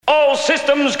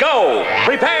systems go.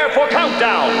 Prepare for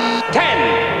countdown.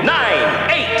 10,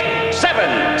 9, 8,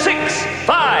 7, 6,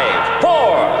 5,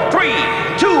 4, 3,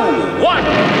 2, 1.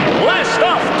 Blast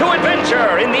off to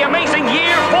adventure in the amazing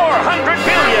year 400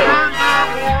 billion.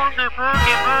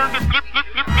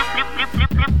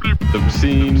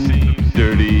 Obscene,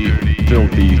 dirty,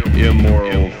 filthy,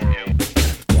 immoral.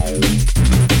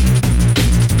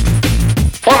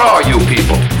 What are you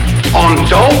people? On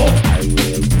dope?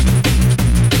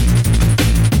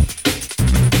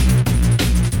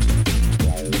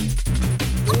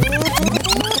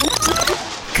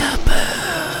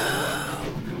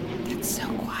 It's so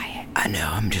quiet. I know,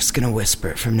 I'm just gonna whisper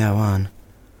it from now on.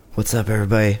 What's up,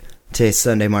 everybody? Today's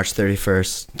Sunday, March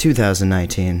 31st,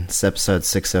 2019. It's episode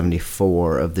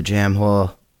 674 of The Jam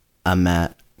Hole. I'm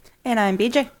Matt. And I'm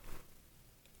BJ.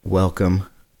 Welcome.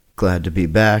 Glad to be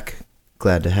back.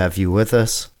 Glad to have you with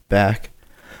us back.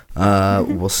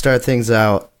 We'll start things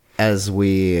out as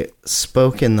we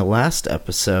spoke in the last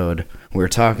episode. We were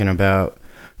talking about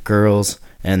girls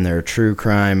and their true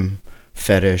crime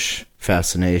fetish,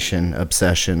 fascination,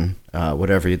 obsession,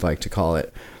 whatever you'd like to call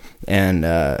it. And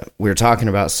we were talking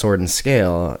about Sword and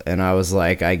Scale, and I was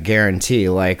like, I guarantee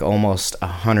like almost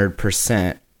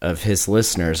 100% of his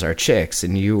listeners are chicks,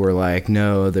 and you were like,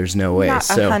 no, there's no way. Not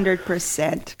so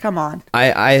 100%. Come on.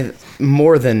 I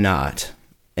more than not,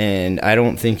 and I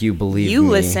don't think you believe me. You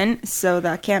listen, so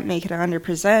that can't make it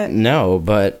 100%. No,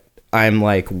 but I'm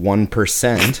like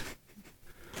 1%.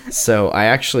 So I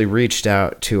actually reached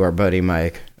out to our buddy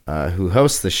Mike, who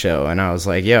hosts the show, and I was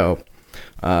like, yo,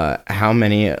 how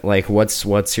many, like, what's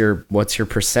your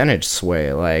percentage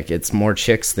sway? Like, it's more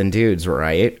chicks than dudes,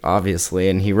 right? Obviously.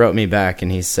 And he wrote me back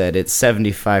and he said it's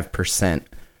 75%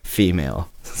 female.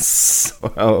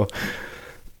 So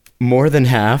more than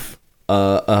half,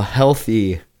 a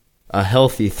healthy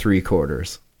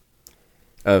 3/4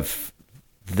 of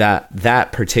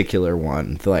that particular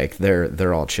one. Like,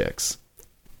 they're all chicks.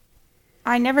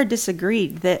 I never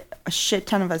disagreed that a shit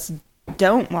ton of us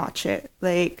don't watch it.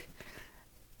 Like,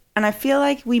 and I feel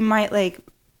like we might, like,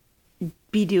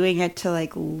 be doing it to,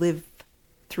 like, live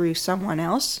through someone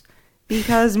else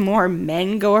because more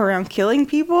men go around killing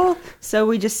people. So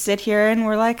we just sit here and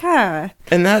we're like, huh.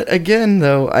 And that, again,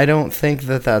 though, I don't think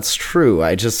that that's true.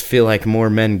 I just feel like more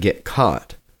men get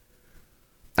caught.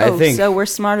 So we're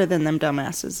smarter than them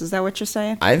dumbasses. Is that what you're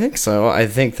saying? I think so. I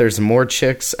think there's more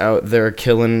chicks out there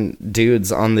killing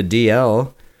dudes on the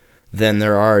DL than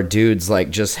there are dudes, like,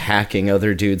 just hacking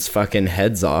other dudes' fucking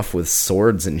heads off with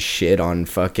swords and shit on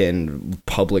fucking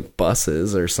public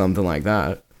buses or something like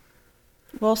that.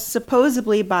 Well,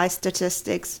 supposedly by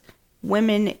statistics,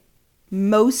 women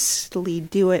mostly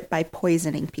do it by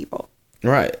poisoning people.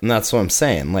 Right, and that's what I'm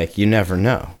saying. Like, you never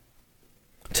know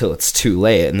till it's too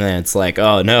late, and then it's like,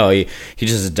 oh no, he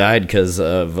just died because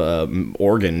of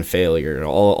organ failure.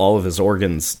 All of his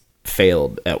organs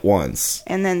failed at once.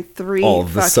 And then three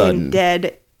fucking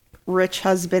dead rich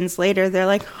husbands later, they're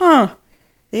like, huh,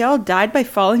 they all died by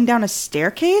falling down a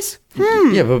staircase?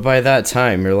 Yeah, but by that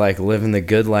time, you're like living the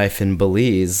good life in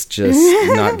Belize, just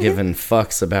not giving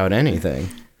fucks about anything.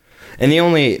 And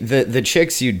the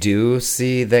chicks you do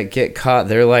see that get caught,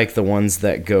 they're like the ones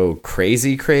that go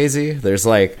crazy. There's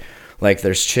like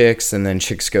there's chicks, and then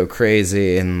chicks go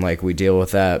crazy, and like we deal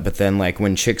with that. But then like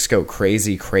when chicks go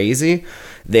crazy,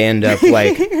 they end up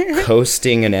like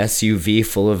coasting an SUV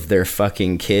full of their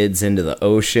fucking kids into the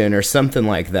ocean or something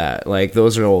like that. Like,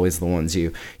 those are always the ones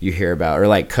you hear about, or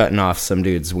like cutting off some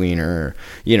dude's wiener,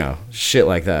 or, shit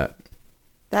like that.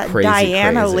 That crazy,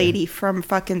 Diana crazy lady from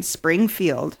fucking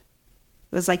Springfield.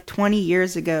 It was like 20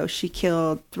 years ago. She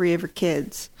killed 3 of her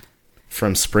kids.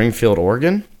 From Springfield,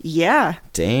 Oregon? Yeah.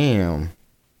 Damn.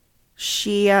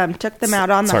 She took them out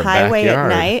on the highway at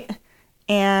night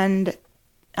and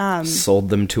sold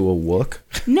them to a wook?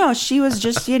 No, she was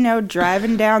just,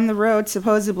 driving down the road.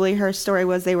 Supposedly her story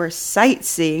was they were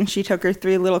sightseeing. She took her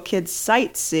 3 little kids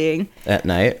sightseeing. At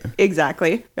night?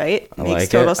 Exactly, right? Makes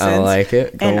total sense. I like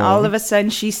it. Go on. All of a sudden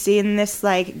she's seeing this,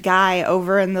 like, guy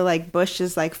over in the, like,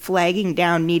 bushes, like, flagging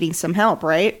down, needing some help,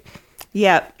 right?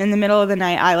 Yep. In the middle of the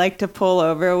night, I like to pull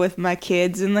over with my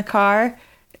kids in the car.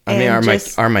 I mean,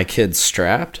 are my kids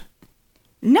strapped?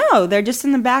 No, they're just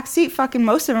in the back seat. Fucking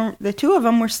most of them, the 2 of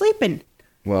them were sleeping.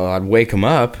 Well, I'd wake them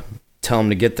up, tell them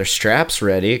to get their straps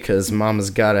ready, because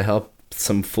Mama's got to help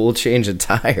some fool change a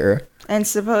tire. And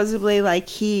supposedly, like,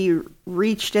 he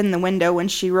reached in the window when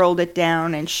she rolled it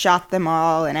down and shot them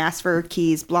all and asked for her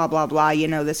keys, blah, blah, blah.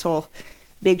 This whole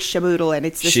big shaboodle, and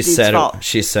it's this dude's fault.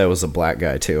 She said it was a black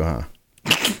guy, too, huh?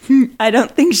 I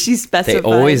don't think she They specified.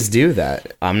 always do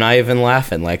that. I'm not even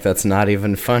laughing. Like, that's not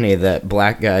even funny that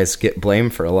black guys get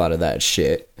blamed for a lot of that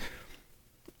shit.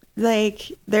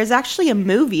 Like, there's actually a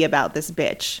movie about this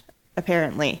bitch,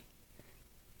 apparently.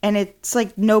 And it's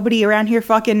like nobody around here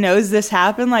fucking knows this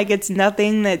happened. Like, it's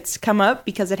nothing that's come up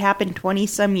because it happened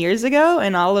 20-some years ago,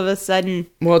 and all of a sudden...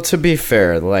 Well, to be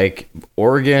fair, like,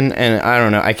 Oregon, and I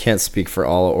don't know, I can't speak for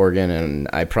all of Oregon, and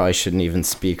I probably shouldn't even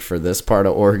speak for this part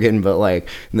of Oregon, but, like,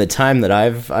 in the time that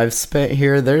I've spent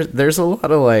here, there's a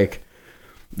lot of, like...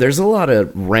 There's a lot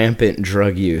of rampant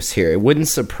drug use here. It wouldn't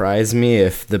surprise me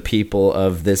if the people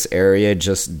of this area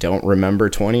just don't remember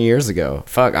 20 years ago.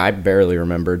 Fuck, I barely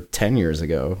remembered 10 years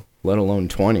ago, let alone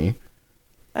 20.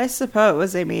 I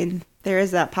suppose. I mean, there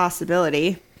is that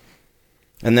possibility.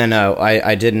 And then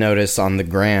I did notice on the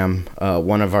gram,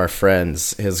 one of our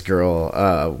friends, his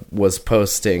girl, was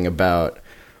posting about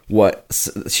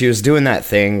she was doing that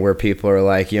thing where people are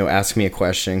like, ask me a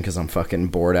question because I'm fucking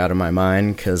bored out of my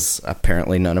mind because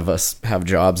apparently none of us have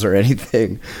jobs or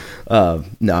anything. No,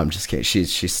 I'm just kidding.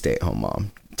 She's stay-at-home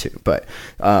mom too. But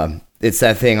it's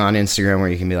that thing on Instagram where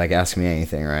you can be like, ask me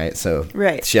anything, right? So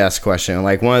right. She asked a question. And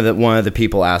like one of the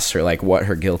people asked her like what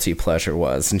her guilty pleasure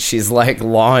was. And she's like,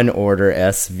 Law and Order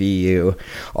SVU,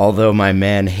 although my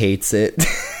man hates it.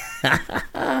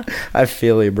 I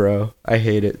feel you, bro. I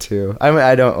hate it too. I mean,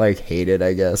 I don't like hate it,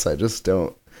 I guess. I just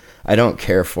don't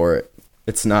care for it.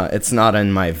 It's not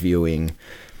in my viewing.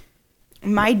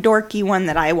 My dorky one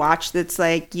that I watch that's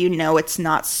like, it's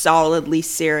not solidly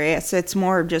serious. It's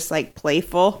more of just like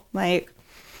playful, like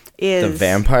is the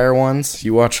vampire ones.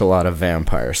 You watch a lot of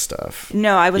vampire stuff.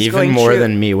 No, I was even going more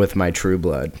than me with my True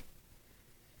Blood.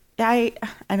 I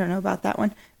don't know about that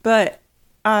one, but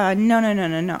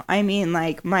no. I mean,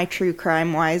 like, my true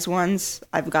crime-wise ones,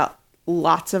 I've got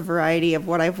lots of variety of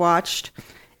what I've watched.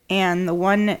 And the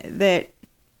one that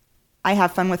I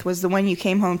have fun with was the one you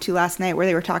came home to last night where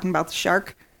they were talking about the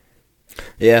shark.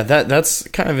 Yeah, that's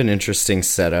kind of an interesting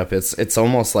setup. It's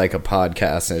almost like a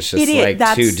podcast, and it's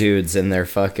just two dudes in their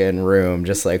fucking room,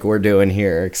 just like we're doing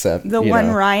here, except the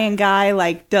one Ryan guy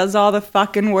like does all the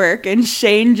fucking work, and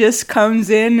Shane just comes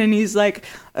in and he's like,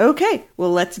 "Okay,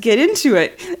 well, let's get into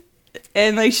it."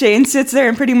 And like Shane sits there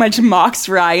and pretty much mocks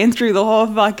Ryan through the whole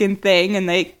fucking thing, and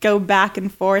they go back and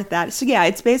forth. So yeah,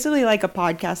 it's basically like a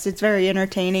podcast. It's very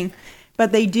entertaining,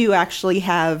 but they do actually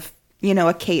have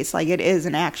a case, like it is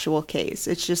an actual case.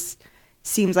 It just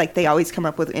seems like they always come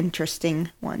up with interesting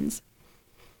ones.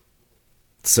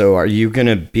 So are you going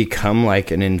to become like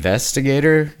an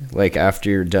investigator, like after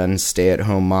you're done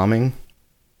stay-at-home momming?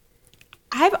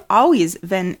 I've always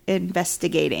been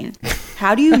investigating.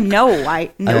 How do you know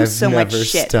I know so much shit?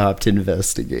 I've never stopped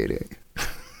investigating.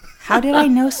 How did I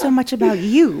know so much about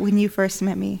you when you first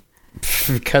met me?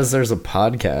 Because there's a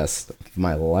podcast of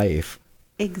my life.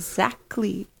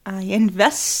 Exactly. I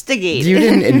investigated. You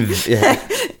didn't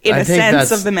in a sense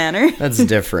of the manner. That's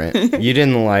different. You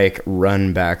didn't like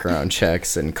run background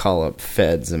checks and call up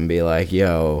feds and be like,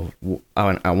 "Yo,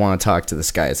 I want to talk to this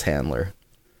guy's handler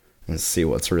and see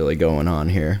what's really going on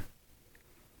here."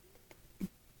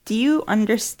 Do you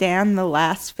understand the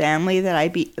last family that I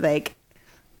be like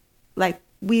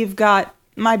we've got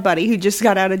my buddy who just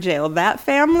got out of jail, that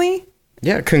family?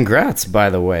 Yeah, congrats,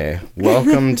 by the way.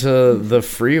 Welcome to the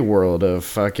free world of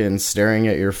fucking staring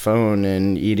at your phone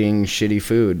and eating shitty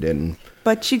food.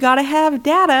 But you gotta have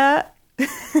data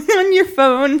on your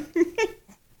phone.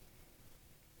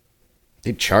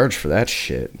 They charge for that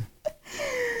shit.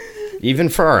 Even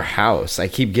for our house, I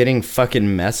keep getting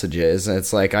fucking messages. And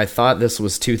it's like, I thought this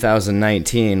was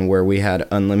 2019 where we had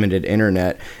unlimited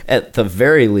internet, at the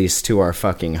very least to our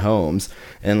fucking homes.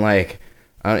 And like...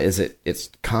 it's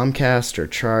Comcast or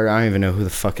Charter? I don't even know who the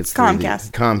fuck it's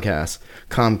Comcast.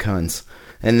 Comcunts.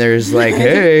 And there's like,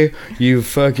 hey, you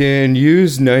fucking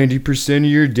used 90% of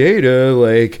your data.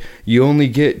 Like, you only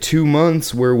get 2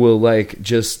 months where we'll like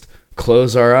just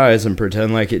close our eyes and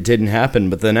pretend like it didn't happen.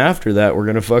 But then after that, we're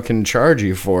gonna fucking charge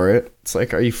you for it. It's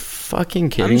like, are you fucking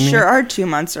kidding me? I'm sure our 2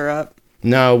 months are up.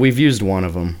 No, we've used one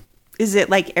of them. Is it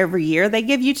like every year they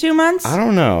give you 2 months? I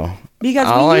don't know. Because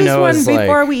we used one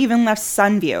before we even left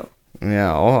Sunview.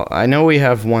 Yeah, I know we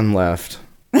have one left.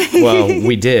 Well,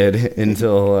 we did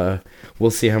until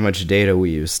we'll see how much data we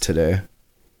use today.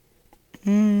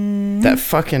 That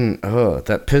fucking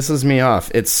that pisses me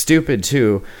off. It's stupid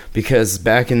too, because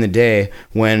back in the day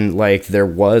when like there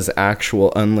was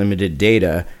actual unlimited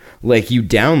data, like you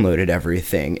downloaded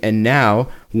everything, and now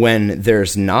when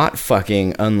there's not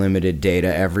fucking unlimited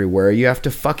data everywhere, you have to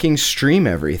fucking stream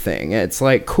everything. It's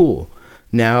like, cool.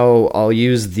 now I'll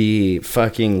use the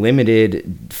fucking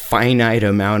limited, finite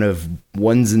amount of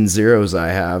ones and zeros I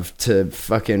have to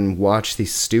fucking watch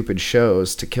these stupid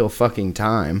shows to kill fucking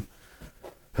time.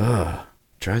 Ugh,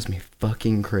 drives me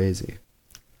fucking crazy.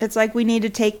 It's like we need to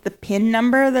take the PIN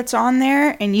number that's on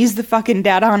there and use the fucking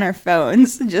data on our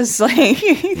phones. Just like...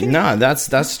 No,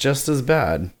 that's just as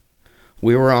bad.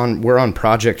 We're on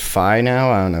Project Fi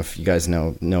now. I don't know if you guys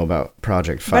know about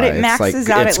Project Fi. But it maxes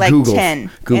out at like Google,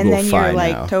 10. Google and then Fi you're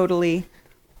like now. totally...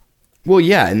 Well,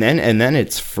 yeah, and then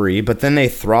it's free, but then they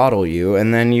throttle you,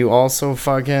 and then you also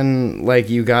fucking, like,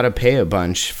 you gotta pay a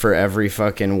bunch for every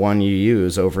fucking one you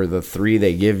use over the 3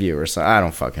 they give you or so. I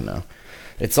don't fucking know.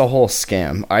 It's a whole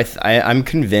scam. I'm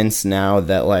convinced now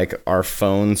that, like, our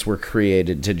phones were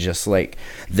created to just, like,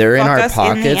 they're in Fuck our us in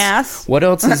the pockets. ass. What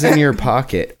else is in your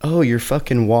pocket? Oh, your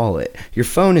fucking wallet. Your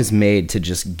phone is made to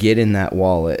just get in that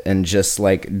wallet and just,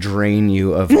 like, drain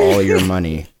you of all your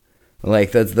money.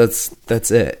 Like, that's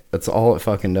it. That's all it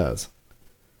fucking does.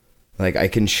 Like, I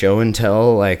can show and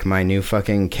tell, like, my new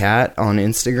fucking cat on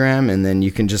Instagram, and then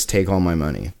you can just take all my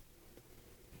money.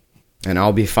 And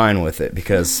I'll be fine with it,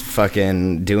 because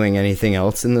fucking doing anything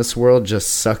else in this world just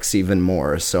sucks even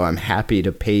more. So I'm happy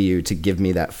to pay you to give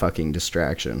me that fucking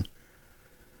distraction.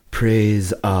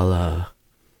 Praise Allah.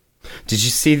 Did you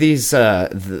see these,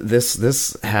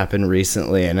 this happened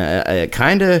recently, and I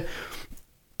kind of...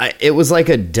 it was like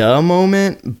a duh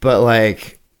moment, but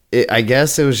like, I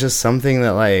guess it was just something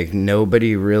that like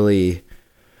nobody really,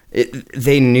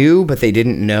 they knew, but they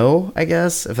didn't know, I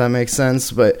guess, if that makes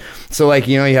sense. But so like,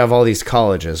 you know, you have all these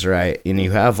colleges, right? And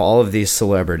you have all of these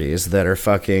celebrities that are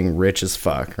fucking rich as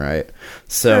fuck, right?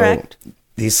 So Correct.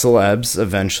 These celebs,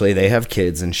 eventually they have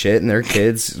kids and shit, and their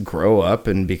kids grow up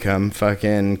and become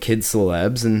fucking kid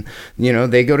celebs, and, you know,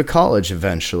 they go to college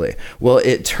eventually. Well,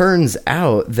 it turns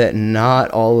out that not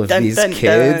all of these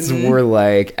kids were,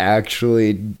 like,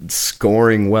 actually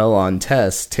scoring well on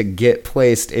tests to get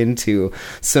placed into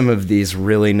some of these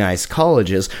really nice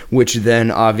colleges, which then,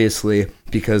 obviously,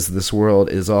 because this world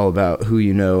is all about who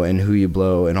you know and who you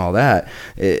blow and all that,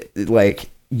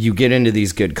 you get into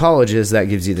these good colleges, that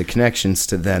gives you the connections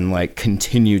to then, like,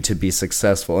 continue to be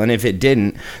successful. And if it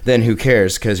didn't, then who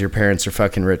cares? Because your parents are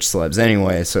fucking rich celebs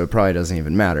anyway, so it probably doesn't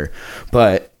even matter.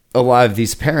 But a lot of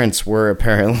these parents were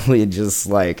apparently just,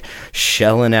 like,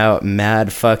 shelling out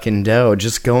mad fucking dough,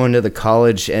 just going to the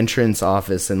college entrance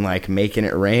office and, like, making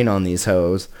it rain on these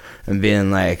hoes and being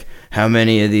like, how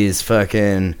many of these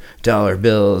fucking dollar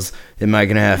bills am I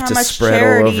going to have to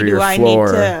spread all over your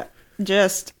floor?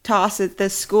 Just toss at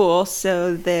this school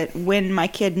so that when my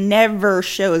kid never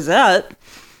shows up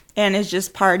and is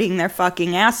just partying their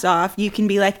fucking ass off, you can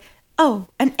be like, oh,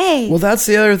 an A. Well, that's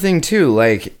the other thing too.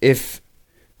 Like,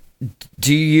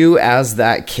 do you, as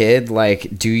that kid,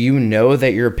 like, do you know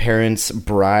that your parents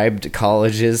bribed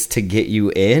colleges to get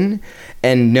you in?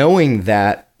 And knowing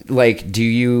that, like,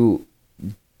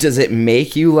 does it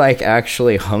make you, like,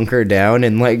 actually hunker down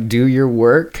and, like, do your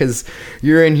work? Because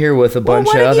you're in here with a bunch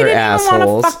of other assholes. What if you didn't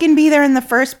even want to fucking be there in the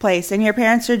first place, and your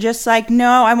parents are just like, no,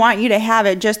 I want you to have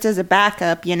it just as a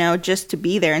backup, you know, just to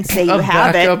be there and say you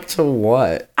have it. A backup to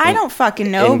what? I don't fucking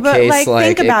know, but, like,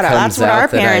 think about it. That's what our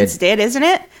parents did, isn't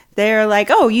it? They're like,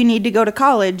 oh, you need to go to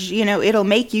college, you know, it'll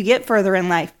make you get further in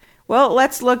life. Well,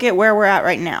 let's look at where we're at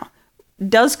right now.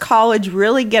 Does college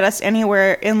really get us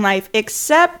anywhere in life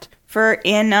except for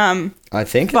I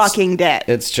think fucking debt?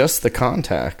 It's just the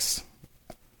contacts.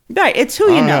 Right, it's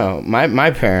who you know.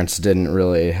 My parents didn't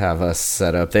really have us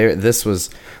set up. This was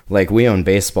like, we own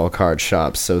baseball card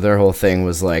shops, so their whole thing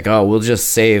was like, oh, we'll just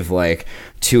save like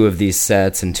 2 of these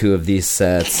sets and 2 of these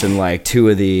sets and like 2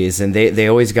 of these, and they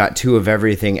always got 2 of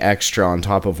everything extra on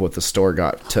top of what the store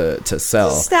got to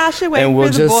sell. Stash away, and we'll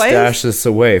for the just boys. Stash this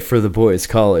away for the boys'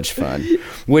 college fund,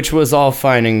 which was all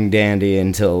fine and dandy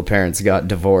until parents got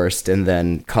divorced, and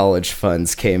then college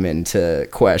funds came into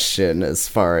question as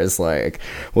far as like,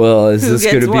 well, is this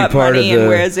going to be part of the,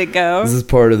 where does it go? Is this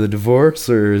part of the divorce,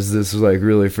 or is this like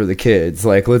really for the kids?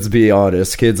 Like, let's be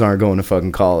honest, kids aren't going to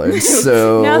fucking college.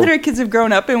 So now that our kids have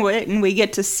grown up and we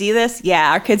get to see this,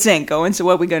 yeah, our kids ain't going, so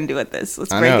what are we going to do with this? Let's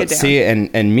break it down. See,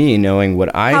 and me knowing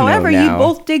what I However, know now. you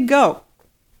both did go.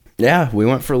 Yeah, we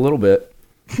went for a little bit.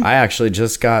 I actually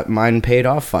just got mine paid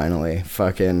off finally.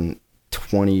 Fucking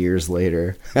 20 years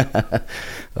later.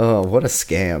 Oh, what a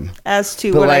scam. As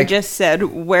to what I just said,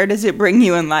 where does it bring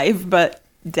you in life but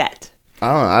debt? I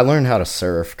don't know. I learned how to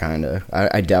surf, kind of.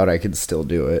 I doubt I could still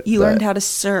do it. You learned how to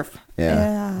surf.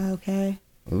 Yeah. Okay.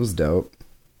 It was dope.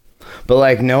 But,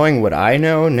 like, knowing what I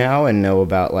know now and know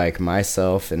about, like,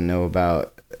 myself and know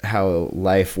about how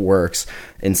life works.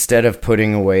 Instead of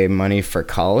putting away money for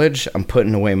college, I'm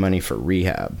putting away money for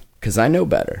rehab because I know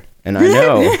better, and I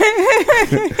know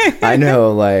I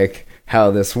know like how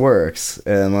this works,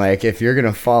 and like if you're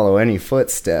gonna follow any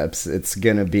footsteps, it's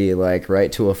gonna be like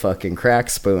right to a fucking crack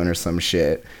spoon or some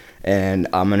shit. And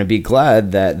I'm gonna be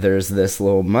glad that there's this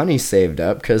little money saved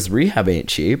up because rehab ain't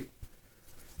cheap.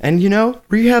 And you know,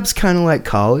 rehab's kind of like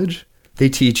college. They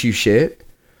teach you shit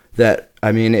that,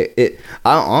 I mean, I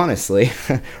honestly,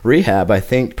 rehab, I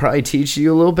think, probably teach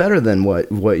you a little better than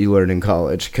what you learn in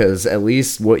college, because at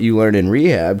least what you learn in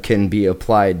rehab can be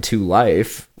applied to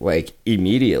life, like,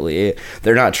 immediately.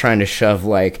 They're not trying to shove,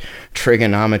 like,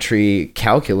 trigonometry,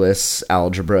 calculus,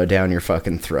 algebra down your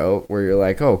fucking throat, where you're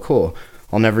like, oh, cool,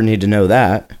 I'll never need to know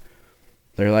that.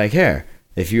 They're like, here,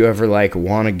 if you ever, like,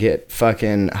 want to get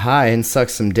fucking high and suck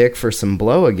some dick for some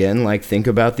blow again, like, think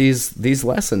about these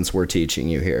lessons we're teaching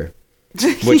you here.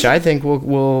 Which I think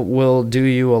will do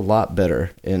you a lot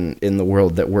better in the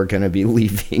world that we're going to be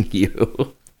leaving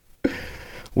you.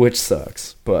 Which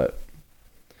sucks, but...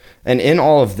 And in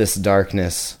all of this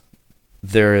darkness,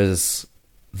 there is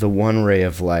the one ray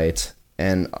of light.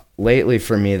 And lately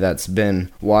for me, that's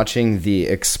been watching the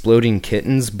Exploding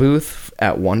Kittens booth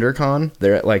at WonderCon.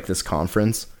 They're at, like, this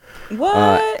conference.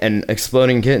 What? And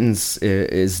Exploding Kittens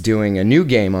is doing a new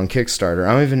game on Kickstarter.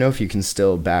 I don't even know if you can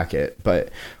still back it, but...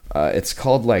 it's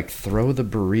called, like, Throw the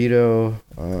Burrito.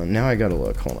 Now I gotta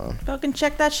look. Hold on. Fucking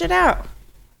check that shit out.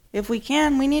 If we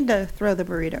can, we need to throw the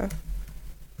burrito.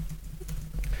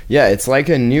 Yeah, it's like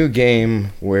a new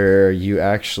game where you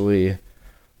actually,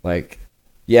 like,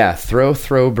 yeah, throw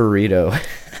burrito.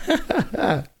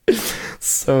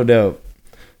 So dope.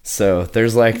 So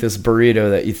there's, like, this burrito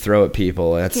that you throw at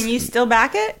people. Can you still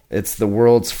back it? It's the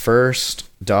world's first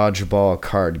dodgeball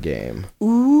card game.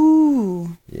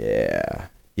 Ooh. Yeah.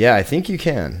 Yeah, I think you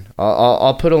can.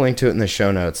 I'll put a link to it in the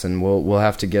show notes, and we'll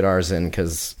have to get ours in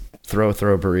because throw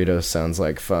burritos sounds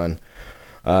like fun.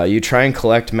 You try and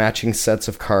collect matching sets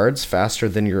of cards faster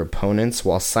than your opponents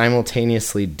while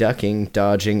simultaneously ducking,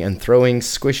 dodging, and throwing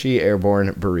squishy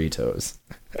airborne burritos.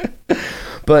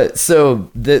 But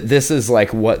so this is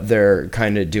like what they're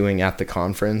kind of doing at the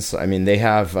conference. I mean, they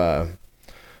have...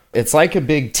 It's like a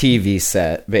big TV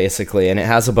set, basically, and it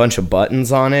has a bunch of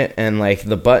buttons on it, and, like,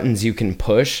 the buttons you can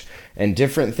push, and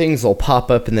different things will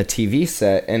pop up in the TV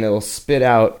set, and it'll spit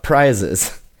out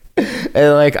prizes.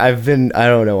 And, like, I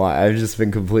don't know why, I've just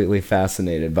been completely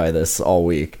fascinated by this all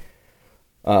week.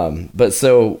 But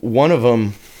so, one of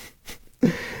them,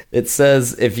 it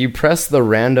says, if you press the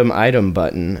random item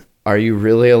button, are you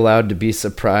really allowed to be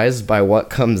surprised by what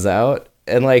comes out?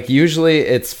 And, like, usually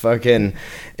it's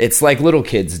like little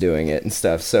kids doing it and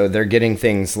stuff. So they're getting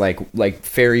things like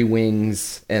fairy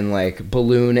wings and, like,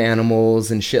 balloon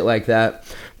animals and shit like that.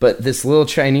 But this little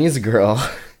Chinese girl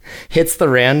hits the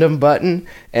random button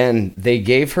and they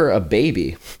gave her a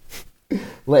baby.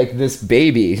 Like, this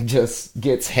baby just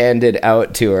gets handed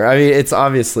out to her. I mean, it's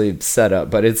obviously set up,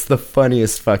 but it's the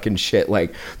funniest fucking shit.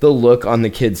 Like, the look on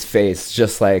the kid's face,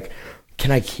 just like... Can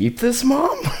I keep this,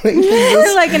 Mom?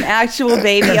 Like an actual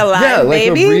baby, a live yeah, like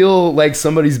baby? a real, like,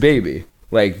 somebody's baby.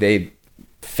 Like, they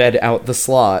fed out the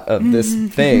slot of this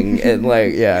thing, and,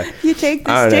 like, yeah. You take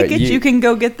this ticket, you can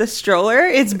go get the stroller,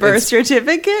 its birth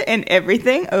certificate, and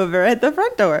everything over at the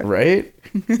front door. Right?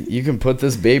 You can put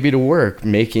this baby to work,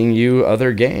 making you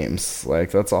other games.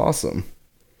 Like, that's awesome.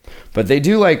 But they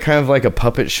do, like, kind of like a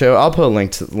puppet show. I'll put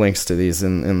links to these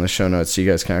in the show notes so you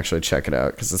guys can actually check it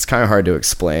out, because it's kind of hard to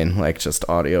explain, like, just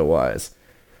audio-wise.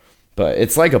 But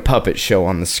it's like a puppet show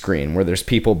on the screen where there's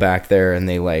people back there and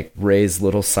they, like, raise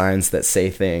little signs that say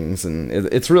things, and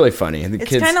it's really funny.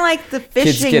 It's kind of like the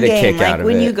fishing game, like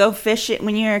when you go fish it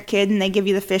when you're a kid and they give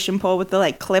you the fishing pole with the,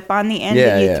 like, clip on the end,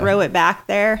 and you throw it back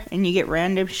there and you get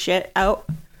random shit out.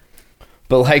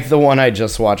 But, like, the one I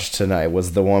just watched tonight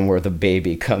was the one where the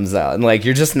baby comes out. And, like,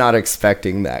 you're just not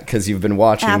expecting that because you've been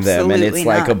watching them. And it's,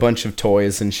 like, a bunch of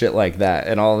toys and shit like that.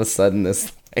 And all of a sudden,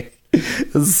 this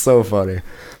is so funny.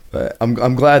 But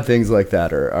I'm glad things like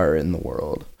that are in the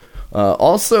world.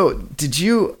 Also,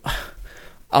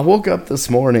 I woke up this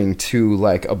morning to,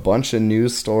 like, a bunch of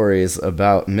news stories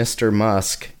about Mr.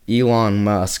 Musk, Elon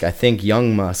Musk. I think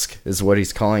Young Musk is what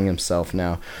he's calling himself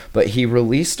now. But he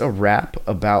released a rap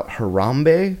about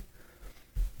Harambe.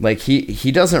 Like,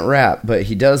 he doesn't rap, but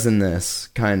he does in this,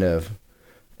 kind of.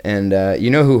 And you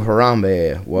know who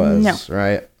Harambe was,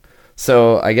 right?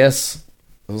 So I guess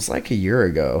it was like a year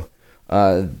ago.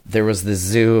 There was this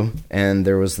zoo, and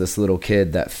there was this little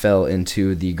kid that fell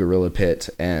into the gorilla pit,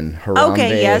 and Harambe...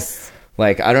 Okay, yes.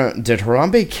 Like, did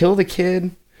Harambe kill the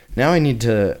kid? Now I need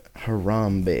to...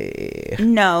 Harambe.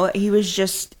 No, he was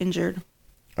just injured.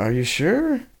 Are you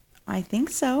sure? I think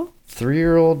so.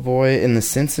 3-year-old boy in the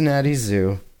Cincinnati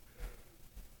Zoo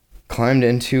climbed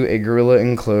into a gorilla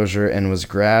enclosure and was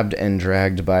grabbed and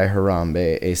dragged by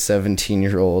Harambe, a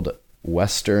 17-year-old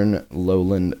western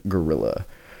lowland gorilla.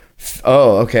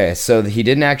 Oh, okay. So he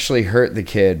didn't actually hurt the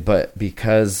kid, but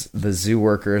because the zoo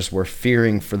workers were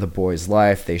fearing for the boy's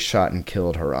life, they shot and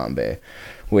killed Harambe,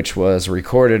 which was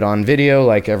recorded on video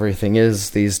like everything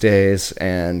is these days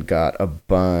and got a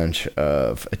bunch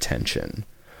of attention.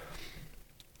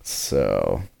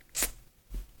 So,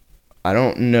 I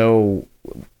don't know.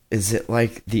 Is it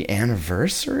like the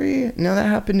anniversary? No, that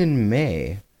happened in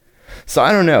May. So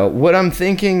I don't know. What I'm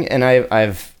thinking, and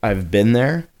I've been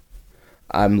there.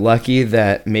 I'm lucky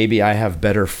that maybe I have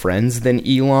better friends than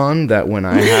Elon, that when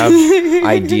I have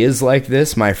ideas like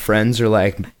this, my friends are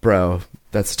like, bro,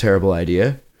 that's a terrible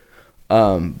idea.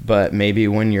 But maybe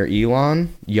when you're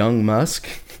Elon, Young Musk,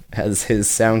 as his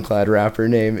SoundCloud rapper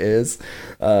name is,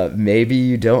 maybe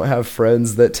you don't have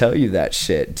friends that tell you that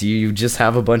shit. Do you just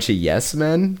have a bunch of yes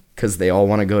men because they all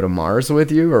want to go to Mars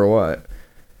with you, or what?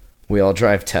 We all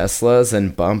drive Teslas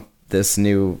and bump this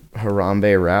new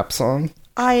Harambe rap song?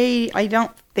 I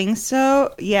don't think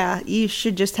so. Yeah, you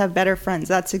should just have better friends.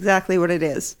 That's exactly what it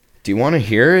is. Do you want to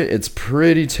hear it? It's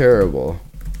pretty terrible.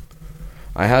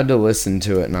 I had to listen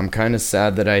to it, and I'm kind of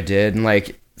sad that I did. And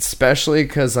like, especially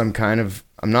because I'm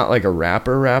not like a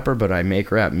rapper, but I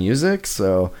make rap music.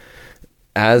 So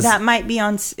as that might be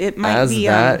on. It might as be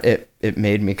that on, it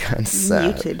made me kind of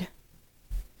sad. Muted.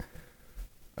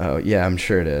 Oh yeah, I'm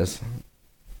sure it is.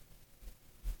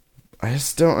 I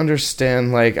just don't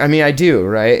understand, like, I mean, I do,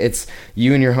 right? It's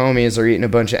you and your homies are eating a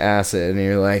bunch of acid, and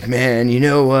you're like, man, you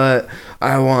know what?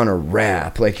 I want to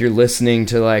rap. Like, you're listening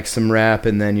to, like, some rap,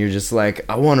 and then you're just like,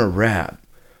 I want to rap.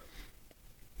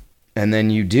 And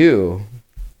then you do.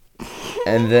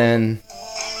 And then...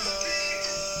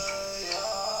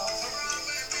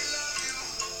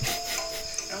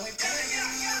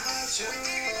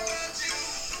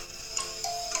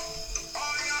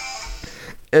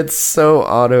 It's so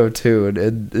auto-tuned.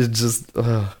 It just...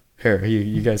 Here,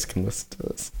 you guys can listen to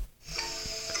this.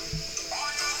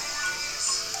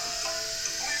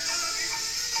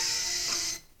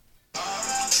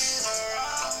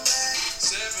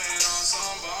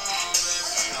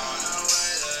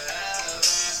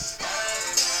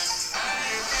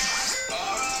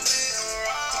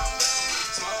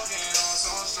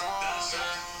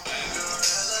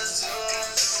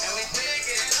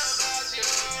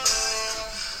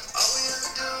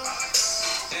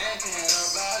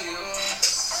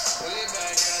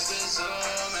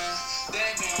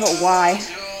 But why?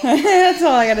 That's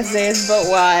all I gotta say is, but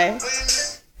why?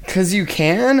 Cause you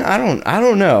can? I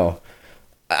don't know.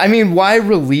 I mean, why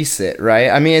release it,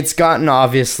 right? I mean, it's gotten,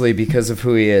 obviously, because of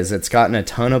who he is, it's gotten a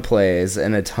ton of plays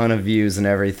and a ton of views and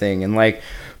everything. And, like,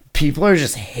 people are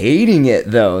just hating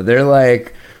it, though. They're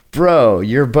like, bro,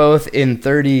 you're both in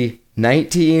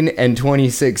 2019 and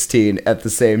 2016 at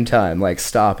the same time. Like,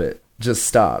 stop it. Just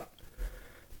stop.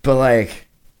 But, like...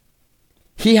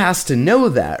 he has to know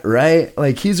that, right?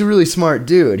 Like, he's a really smart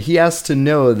dude. He has to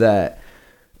know that,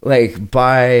 like,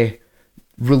 by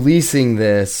releasing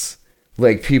this,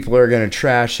 like, people are going to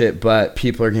trash it, but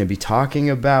people are going to be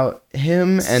talking about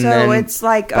him, and then it's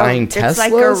like buying Teslas? It's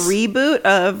like a reboot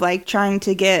of, like, trying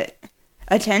to get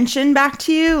attention back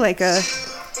to you, like a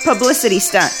publicity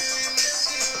stunt.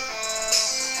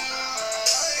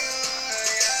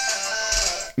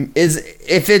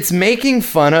 If it's making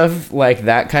fun of, like,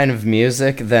 that kind of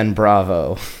music, then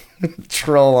bravo.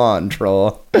 Troll on,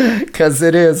 troll. Because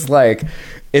it is, like,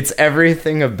 it's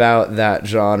everything about that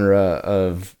genre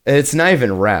of... it's not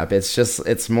even rap. It's just...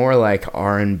 it's more like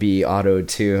R&B,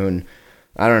 auto-tune.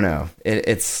 I don't know.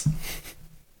 It's...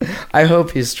 I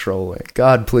hope he's trolling.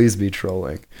 God, please be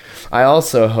trolling. I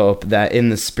also hope that in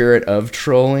the spirit of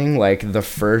trolling, like, the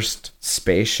first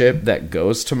spaceship that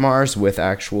goes to Mars with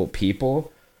actual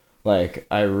people... like,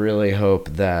 I really hope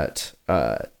that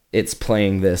it's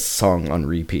playing this song on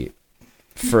repeat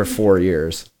for 4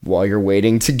 years while you're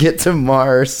waiting to get to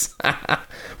Mars.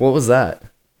 What was that?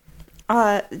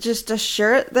 Just a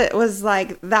shirt that was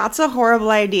like, that's a horrible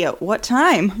idea. What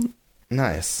time?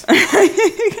 Nice.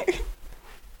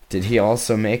 Did he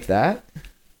also make that?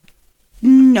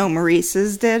 No,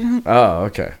 Maurice's did. Oh,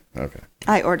 okay. Okay.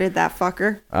 I ordered that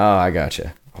fucker. Oh, I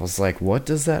gotcha. I was like, what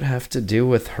does that have to do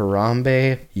with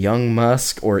Harambe, Young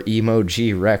Musk, or Emo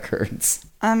G Records?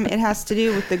 It has to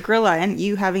do with the gorilla and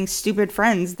you having stupid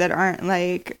friends that aren't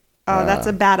like, oh, that's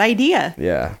a bad idea.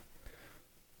 Yeah.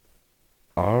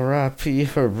 R.I.P.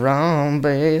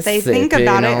 Harambe. They think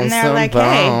about it and they're like,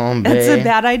 hey, that's a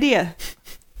bad idea.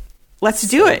 Let's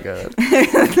do it. Good.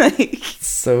 Like,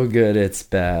 So good it's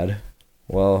bad.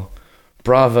 Well,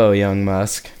 bravo, young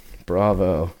Musk.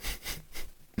 Bravo.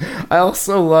 I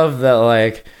also love that,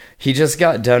 like, he just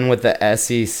got done with the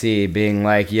SEC being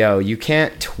like, yo, you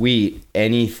can't tweet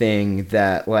anything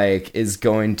that, like, is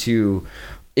going to,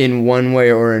 in one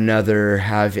way or another,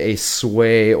 have a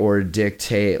sway or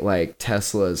dictate, like,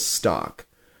 Tesla's stock.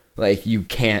 Like, you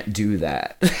can't do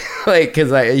that. Like,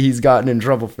 because he's gotten in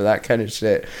trouble for that kind of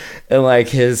shit. And,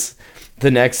 like, the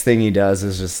next thing he does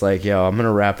is just like, yo, I'm going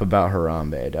to rap about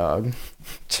Harambe, dog.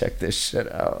 Check this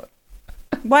shit out.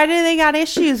 why do they got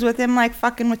issues with him, like,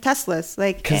 fucking with Teslas?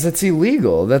 Like, Because it's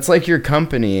illegal. That's like your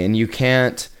company, and you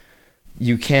can't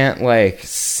like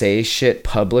say shit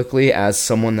publicly as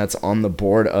someone that's on the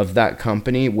board of that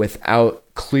company without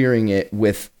clearing it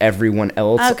with everyone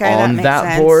else on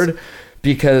that board,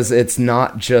 because it's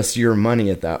not just your money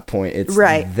at that point. It's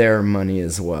their money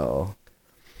as well.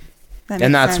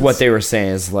 And that's what they were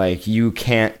saying is, like, you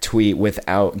can't tweet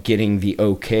without getting the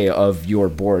okay of your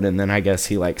board. And then I guess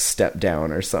he, like, stepped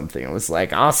down or something. It was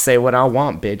like, I'll say what I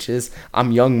want, bitches.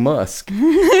 I'm young Musk. Do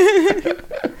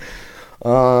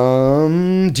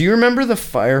you remember the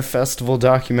Fire Festival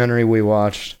documentary we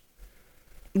watched?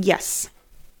 Yes.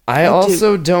 I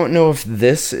also don't know if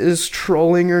this is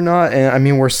trolling or not. And I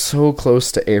mean, we're so close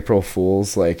to April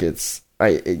Fool's. Like, it's,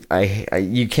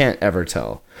 you can't ever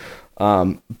tell.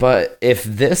 But if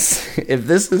this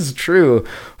is true,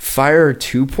 Fire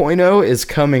 2.0 is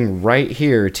coming right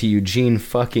here to Eugene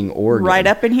fucking Oregon. Right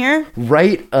up in here?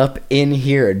 Right up in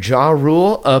here. Ja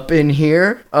Rule up in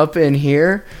here. Up in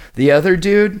here. The other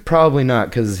dude, probably not,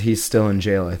 because he's still in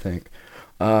jail, I think.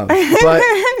 But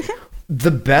the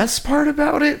best part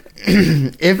about it,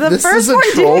 if the this first is a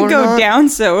one troll didn't or go not, down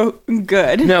so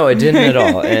good. no, it didn't at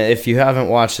all. And if you haven't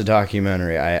watched the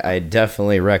documentary, I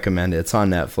definitely recommend it. It's on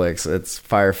Netflix. It's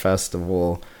Fire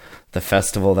Festival, the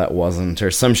festival that wasn't,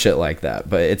 or some shit like that.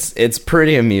 But it's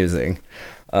pretty amusing.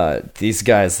 These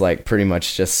guys, like, pretty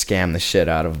much just scam the shit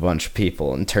out of a bunch of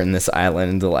people and turn this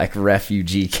island into, like,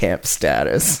 refugee camp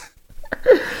status.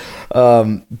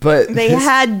 But they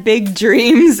had big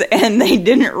dreams and they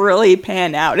didn't really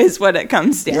pan out, is what it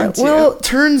comes down to. Well,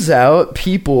 turns out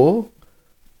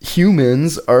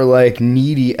humans are, like,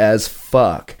 needy as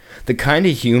fuck. The kind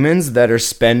of humans that are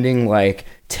spending, like,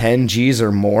 10 G's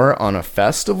or more on a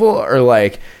festival are,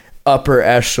 like, upper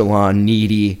echelon,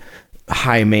 needy,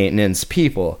 high maintenance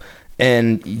people.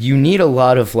 And you need a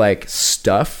lot of, like,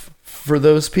 stuff for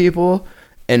those people.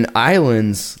 And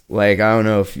islands, like, I don't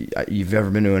know if you've ever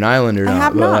been to an island or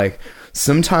not, but like,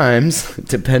 sometimes,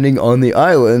 depending on the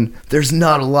island, there's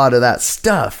not a lot of that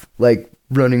stuff, like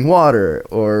running water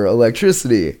or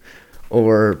electricity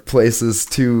or places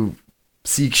to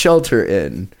seek shelter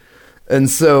in. And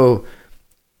so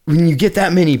when you get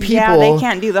that many people, they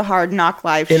can't do the hard knock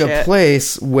life in shit. A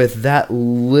place with that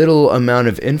little amount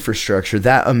of infrastructure,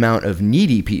 that amount of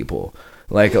needy people.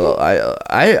 Like,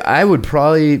 I would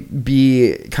probably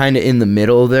be kind of in the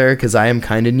middle there, because I am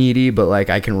kind of needy, but, like,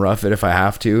 I can rough it if I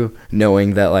have to,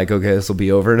 knowing that, like, okay, this will be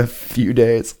over in a few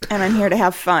days. And I'm here to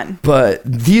have fun. But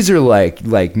these are, like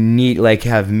neat, like,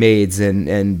 have maids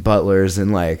and butlers,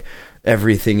 and, like,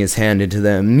 everything is handed to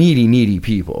them. Needy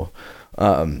people.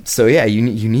 So, yeah,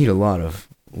 you need a lot of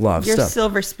Your stuff.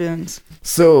 silver spoons.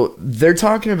 So they're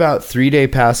talking about 3-day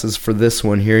passes for this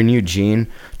one here in Eugene,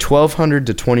 $1,200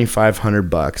 to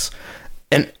 $2,500.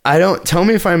 And tell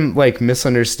me if I'm, like,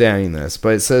 misunderstanding this,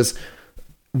 but it says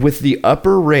with the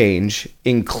upper range,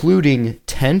 including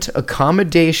tent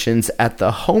accommodations at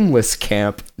the homeless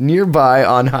camp nearby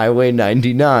on Highway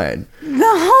 99. The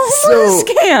homeless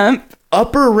camp?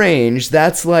 Upper range,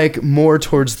 that's, like, more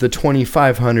towards the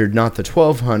 $2,500, not the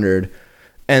 $1,200.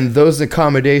 And those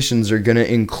accommodations are going to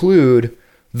include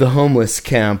the homeless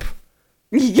camp.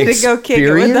 You get to go kick it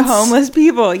with the homeless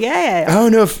people. Yeah. I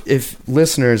don't know if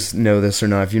listeners know this or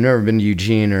not. If you've never been to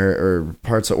Eugene or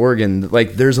parts of Oregon,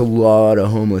 like, there's a lot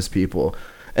of homeless people.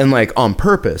 And, like, on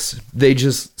purpose, they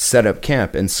just set up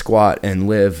camp and squat and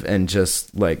live and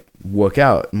just, like, work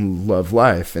out and love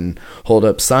life and hold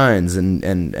up signs and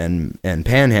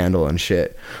panhandle and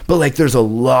shit. But, like, there's a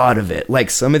lot of it. Like,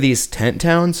 some of these tent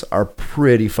towns are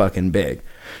pretty fucking big.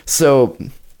 So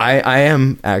I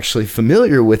am actually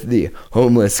familiar with the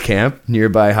homeless camp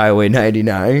nearby Highway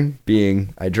 99,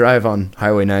 being I drive on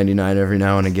Highway 99 every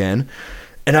now and again.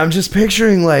 And I'm just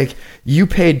picturing, like, you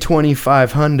paid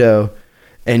 $2,500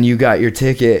 and you got your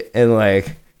ticket, and,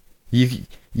 like,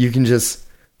 you can just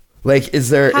Like, is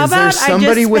there How about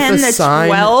somebody I just with a spend the sign?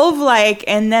 12, like,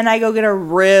 and then I go get a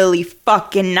really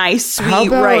fucking nice How suite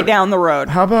about- right down the road.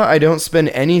 How about I don't spend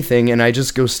anything and I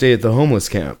just go stay at the homeless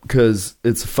camp because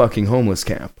it's a fucking homeless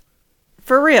camp?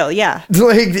 For real, yeah.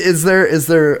 Like, is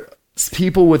there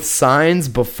people with signs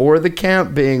before the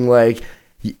camp being like,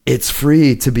 it's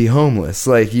free to be homeless,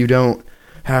 like you don't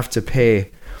have to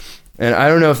pay? And I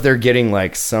don't know if they're getting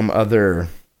like some other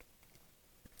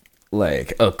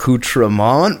like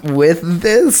accoutrement with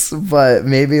this, but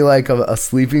maybe like a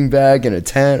sleeping bag and a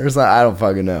tent or something. I don't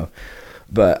fucking know.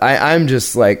 But I'm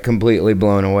just like completely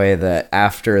blown away that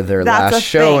after their That's last a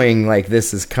showing, thing. like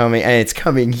this is coming, and it's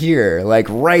coming here, like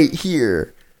right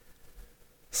here.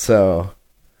 So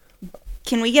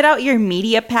Can we get out your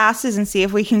media passes and see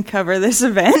if we can cover this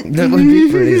event? that would be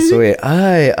pretty sweet.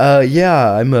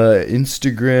 Yeah, I'm a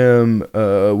Instagram,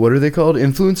 what are they called?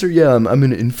 Influencer? Yeah, I'm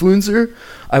an influencer.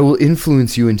 I will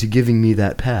influence you into giving me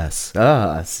that pass.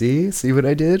 Ah, see what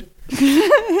I did?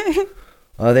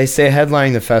 They say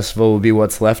headlining the festival will be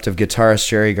what's left of guitarist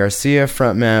Jerry Garcia,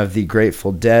 frontman of the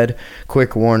Grateful Dead.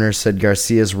 Quick Warner said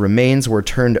Garcia's remains were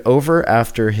turned over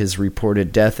after his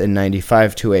reported death in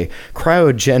 '95 to a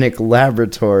cryogenic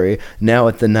laboratory now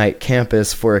at the Knight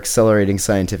campus for accelerating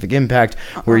scientific impact,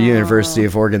 where University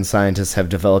of Oregon scientists have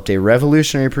developed a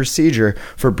revolutionary procedure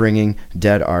for bringing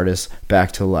dead artists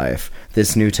back to life.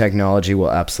 This new technology will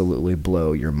absolutely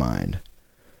blow your mind.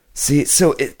 See,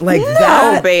 so it like No,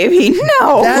 that, baby,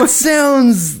 no. that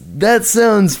sounds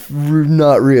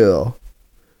not real.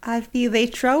 I feel they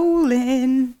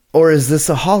trolling. Or is this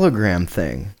a hologram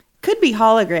thing? Could be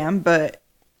hologram, but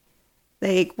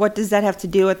like, what does that have to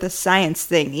do with the science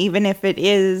thing? Even if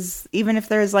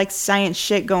there's like science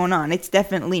shit going on, it's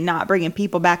definitely not bringing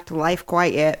people back to life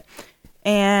quite yet.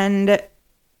 And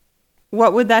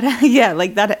what would that? Yeah,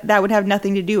 like that would have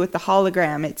nothing to do with the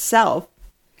hologram itself.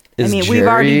 We've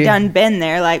already been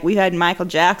there. Like, we've had Michael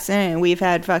Jackson and we've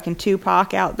had fucking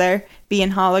Tupac out there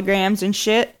being holograms and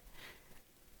shit.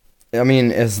 I mean,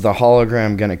 is the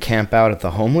hologram gonna camp out at the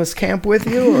homeless camp with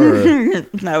you? Or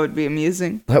That would be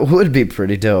amusing. that would be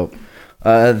pretty dope.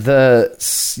 The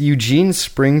Eugene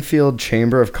Springfield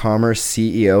Chamber of Commerce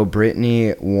CEO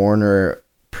Brittany Warner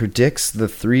predicts the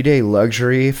 3-day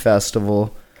luxury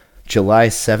festival July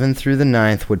 7th through the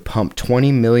 9th would pump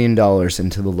 $20 million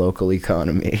into the local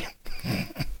economy.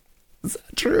 Is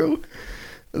that true?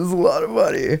 That's a lot of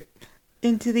money.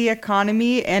 Into the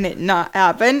economy and it not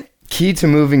happen. Key to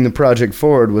moving the project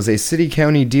forward was a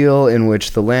city-county deal in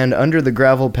which the land under the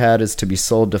gravel pad is to be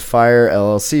sold to Fire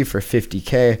LLC for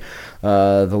 $50K.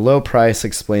 The low price,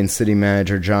 explains city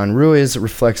manager John Ruiz,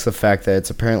 reflects the fact that it's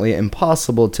apparently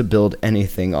impossible to build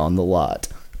anything on the lot.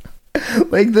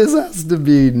 Like, this has to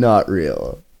be not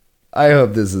real. I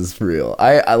hope this is real.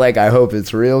 I hope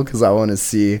it's real because I want to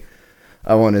see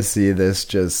this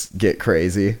just get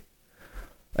crazy.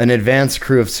 An advanced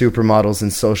crew of supermodels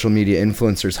and social media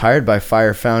influencers hired by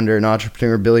Fire founder and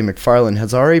entrepreneur Billy McFarland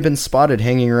has already been spotted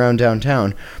hanging around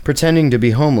downtown, pretending to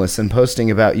be homeless and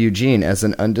posting about Eugene as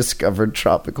an undiscovered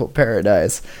tropical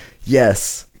paradise.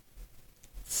 Yes.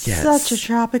 Such a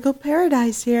tropical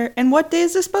paradise here. And what day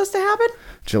is this supposed to happen?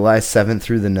 July 7th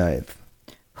through the 9th.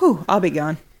 Whew, I'll be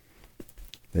gone.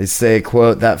 They say,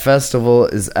 quote, that festival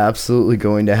is absolutely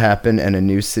going to happen and a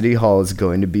new city hall is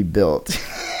going to be built.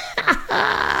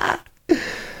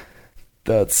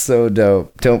 That's so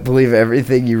dope. Don't believe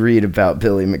everything you read about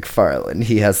Billy McFarland.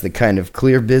 He has the kind of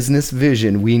clear business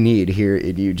vision we need here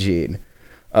in Eugene.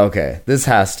 Okay, this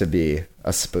has to be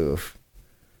a spoof.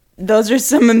 Those are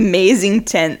some amazing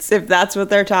tents, if that's what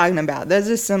they're talking about. Those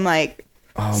are some, like,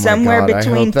 Oh my somewhere God, I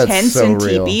between hope that's tents so and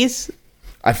real. teepees.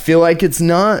 I feel like it's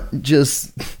not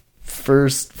just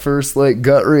first like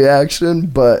gut reaction,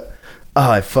 but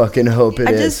I fucking hope it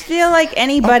I is. just feel like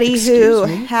anybody excuse who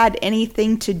me? had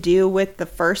anything to do with the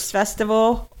first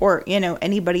festival, or, you know,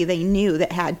 anybody they knew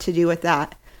that had to do with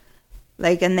that,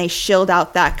 like, and they shilled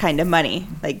out that kind of money.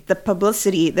 Like, the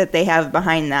publicity that they have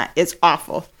behind that is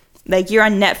awful. Like, you're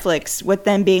on Netflix with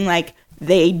them being like,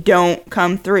 they don't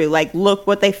come through. Like, look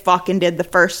what they fucking did the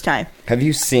first time. Have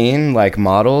you seen like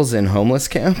models in homeless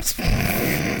camps?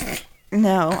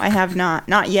 No, I have not.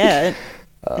 Not yet.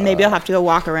 Maybe I'll have to go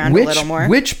walk around a little more.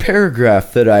 Which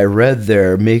paragraph that I read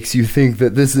there makes you think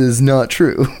that this is not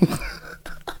true?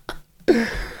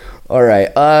 All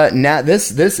right. Now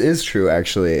this is true.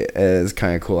 Actually, is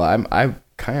kind of cool. I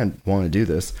kind of want to do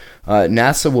this.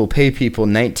 NASA will pay people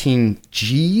 19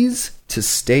 G's to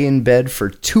stay in bed for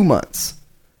 2 months.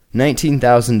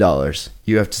 $19,000.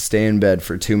 You have to stay in bed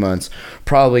for 2 months.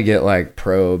 Probably get like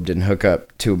probed and hook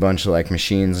up to a bunch of like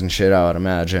machines and shit, I would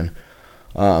imagine.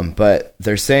 But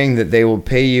they're saying that they will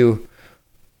pay you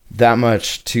that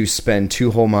much to spend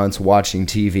 2 whole months watching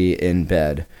TV in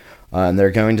bed. And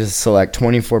they're going to select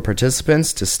 24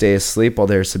 participants to stay asleep while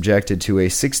they're subjected to a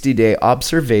 60-day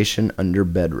observation under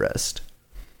bed rest.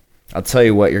 I'll tell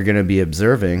you what you're going to be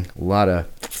observing. A lot of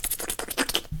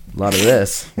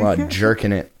this. A lot of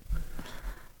jerking it.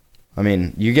 I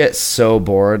mean, you get so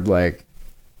bored, like,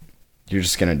 you're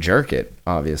just going to jerk it,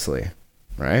 obviously.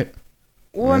 Right?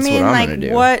 Well, I mean,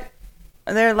 like, what?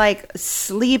 They're, like,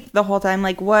 sleep the whole time.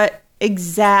 Like, what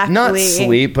exactly? Not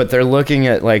sleep, but they're looking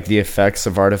at, like, the effects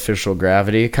of artificial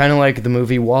gravity. Kind of like the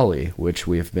movie WALL-E, which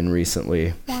we've been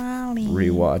recently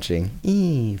rewatching.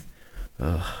 Eve.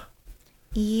 Ugh.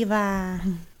 Eva.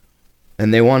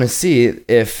 And they want to see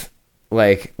if,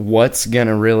 like, what's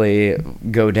gonna really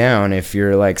go down if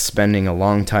you're, like, spending a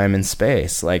long time in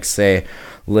space. Like, say,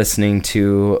 listening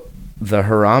to the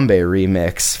Harambe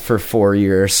remix for 4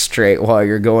 years straight while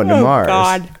you're going to Mars.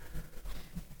 God.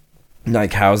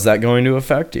 Like, how's that going to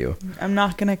affect you? I'm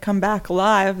not gonna come back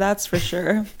alive, that's for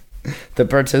sure. The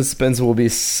participants will be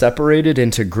separated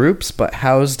into groups but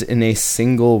housed in a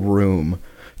single room.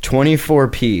 24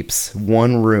 peeps,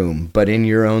 1 room, but in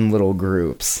your own little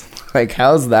groups. Like,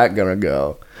 how's that gonna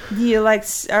go? You, like,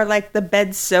 are, like, the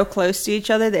beds so close to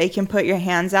each other that you can put your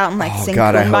hands out and, like, sing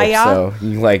God, Kumbaya? I hope so.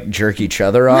 You, like, jerk each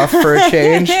other off for a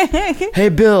change? Hey,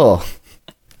 Bill,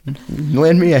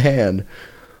 lend me a hand.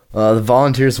 The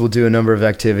volunteers will do a number of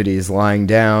activities lying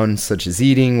down, such as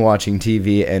eating, watching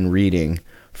TV, and reading,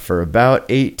 for about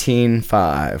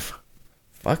 $18,500.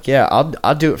 Fuck yeah,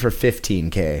 I'll do it for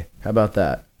 $15,000. How about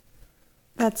that?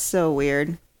 That's so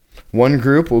weird. One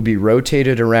group will be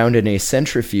rotated around in a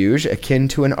centrifuge akin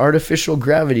to an artificial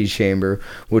gravity chamber,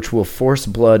 which will force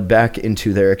blood back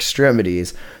into their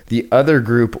extremities. The other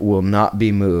group will not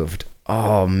be moved.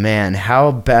 Oh man,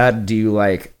 how bad do you,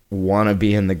 like, want to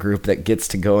be in the group that gets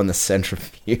to go in the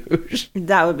centrifuge?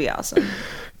 That would be awesome.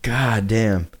 God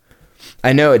damn.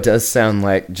 I know it does sound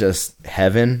like just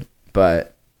heaven,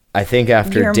 but I think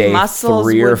after Your day muscles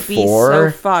 3 or would 4, be so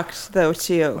fucked though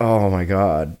too. oh my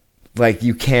god, like,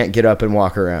 you can't get up and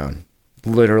walk around.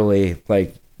 Literally,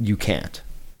 like, you can't.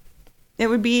 It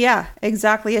would be, yeah,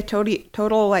 exactly a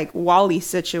total like WALL-E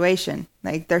situation.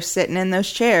 Like, they're sitting in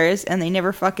those chairs and they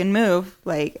never fucking move.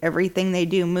 Like, everything they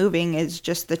do moving is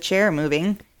just the chair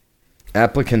moving.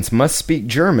 Applicants must speak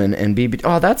German and be...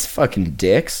 Oh, that's fucking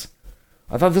dicks.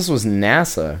 I thought this was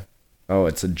NASA. Oh,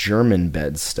 it's a German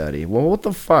bed study. Well, what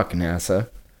the fuck, NASA?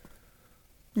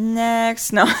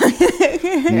 Next, no.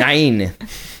 Nine.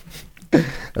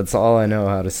 That's all I know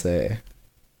how to say.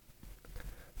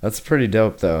 That's pretty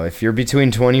dope, though. If you're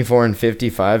between 24 and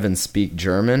 55 and speak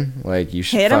German, like, you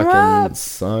should Hit 'em fucking up.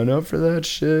 sign up for that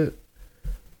shit.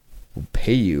 We'll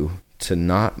pay you to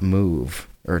not move,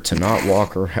 or to not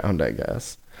walk around, I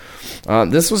guess.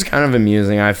 This was kind of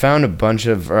amusing. I found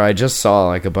I just saw,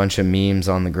 like, a bunch of memes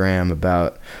on the gram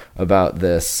about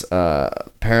this.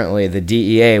 Apparently the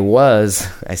DEA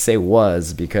I say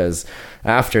was because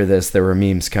after this there were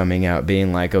memes coming out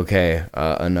being like, okay,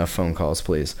 enough phone calls,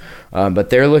 please.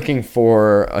 But they're looking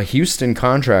for a Houston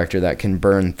contractor that can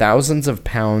burn thousands of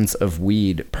pounds of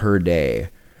weed per day.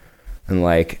 And,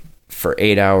 like, for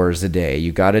 8 hours a day,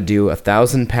 you got to do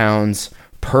 1,000 pounds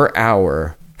per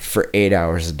hour for 8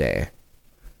 hours a day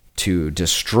to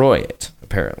destroy it,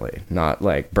 apparently. Not,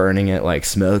 like, burning it, like,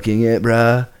 smoking it,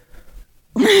 bruh.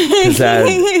 Because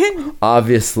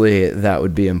obviously that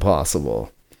would be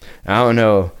impossible. I don't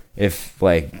know if,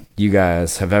 like, you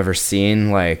guys have ever seen,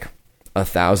 like,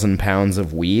 1,000 pounds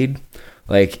of weed.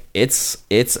 Like, it's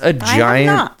a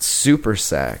giant super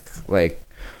sack. Like,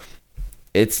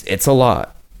 it's a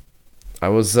lot. I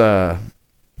was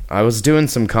doing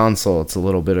some consults a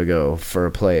little bit ago for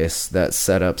a place that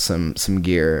set up some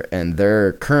gear, and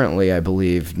they're currently, I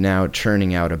believe, now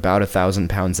churning out about 1,000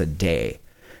 pounds a day.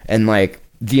 And, like,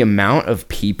 the amount of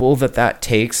people that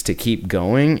takes to keep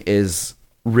going is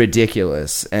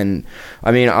ridiculous. And,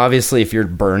 I mean, obviously, if you're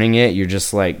burning it, you're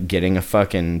just, like, getting a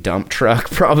fucking dump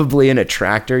truck, probably in a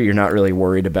tractor. You're not really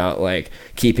worried about, like,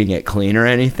 keeping it clean or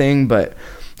anything. But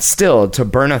still, to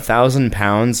burn 1,000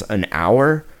 pounds an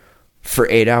hour for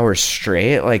 8 hours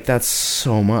straight, like, that's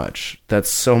so much. That's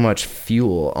so much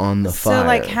fuel on the fire. So,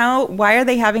 like, why are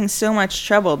they having so much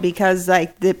trouble? Because,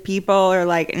 like, the people are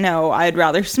like, no, I'd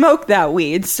rather smoke that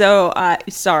weed. So,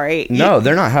 sorry. No,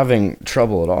 they're not having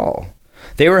trouble at all.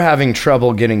 They were having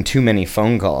trouble getting too many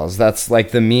phone calls. That's,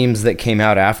 like, the memes that came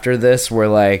out after this were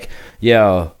like,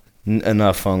 yo,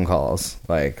 enough phone calls.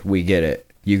 Like, we get it.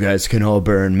 You guys can all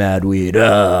burn mad weed.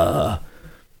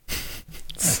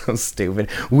 So stupid.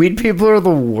 Weed people are the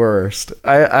worst.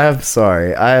 I'm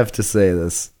sorry. I have to say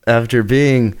this. After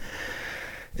being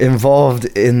involved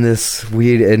in this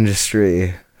weed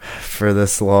industry for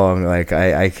this long, like,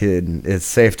 it's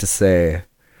safe to say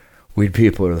weed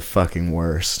people are the fucking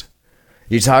worst.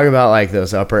 You talk about, like,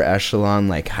 those upper echelon,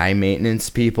 like, high maintenance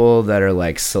people that are,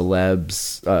 like,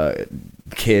 celebs,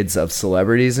 kids of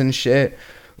celebrities and shit.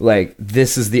 Like,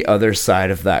 this is the other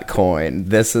side of that coin.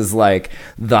 This is, like,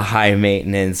 the high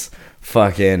maintenance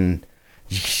fucking...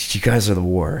 You guys are the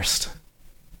worst.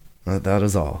 That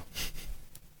is all.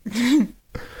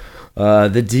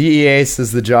 The DEA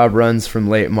says the job runs from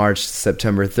late March to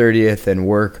September 30th, and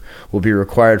work will be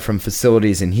required from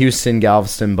facilities in Houston,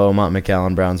 Galveston, Beaumont,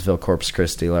 McAllen, Brownsville, Corpus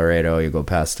Christi, Laredo, Eagle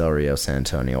Pass, Del Rio, San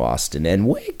Antonio, Austin, and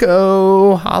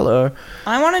Waco. Holla.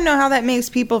 I want to know how that makes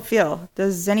people feel.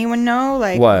 Does anyone know?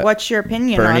 Like, what's your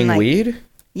opinion Burning on, like, weed?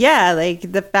 Yeah,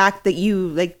 like, the fact that you,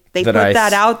 like, they put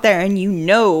that out there and you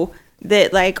know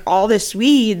that, like, all this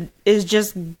weed is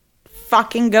just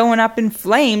fucking going up in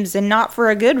flames and not for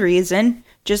a good reason,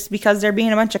 just because they're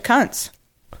being a bunch of cunts.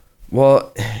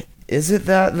 Well, is it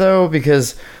that though?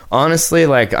 Because honestly,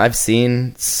 like, I've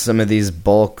seen some of these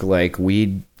bulk, like,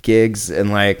 weed gigs,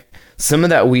 and, like, some of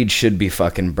that weed should be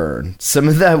fucking burned. Some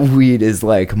of that weed is,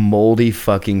 like, moldy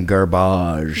fucking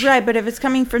garbage. Right, but if it's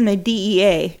coming from the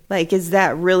DEA, like, is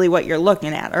that really what you're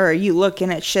looking at? Or are you looking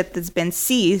at shit that's been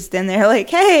seized and they're like,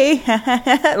 hey,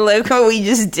 look what we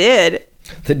just did?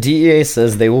 The DEA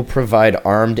says they will provide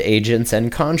armed agents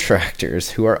and contractors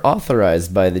who are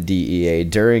authorized by the DEA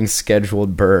during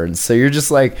scheduled burns. So you're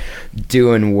just, like,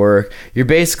 doing work. You're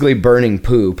basically burning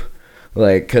poop,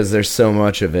 like, because there's so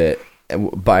much of it,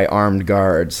 by armed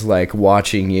guards, like,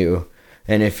 watching you.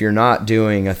 And if you're not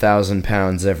doing 1,000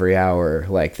 pounds every hour,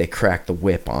 like, they crack the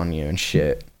whip on you and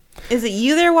shit. Is it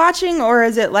you they're watching, or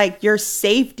is it, like, your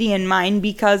safety in mind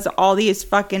because all these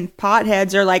fucking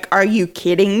potheads are like, are you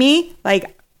kidding me?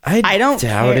 Like, I don't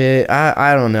doubt it.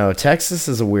 I don't know. Texas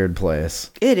is a weird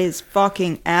place. It is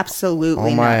fucking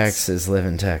absolutely all my nuts. exes live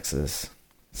in Texas.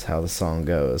 That's how the song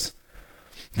goes.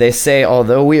 They say,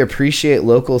 although we appreciate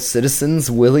local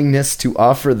citizens' willingness to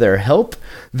offer their help,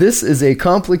 this is a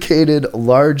complicated,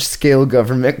 large-scale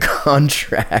government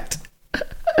contract.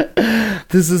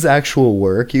 This is actual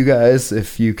work, you guys,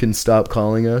 if you can stop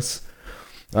calling us.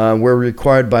 We're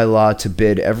required by law to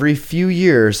bid every few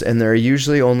years, and there are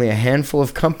usually only a handful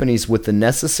of companies with the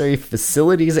necessary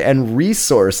facilities and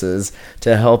resources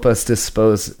to help us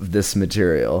dispose of this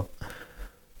material.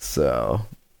 So,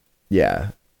 yeah.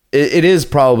 It is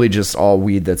probably just all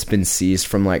weed that's been seized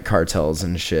from, like, cartels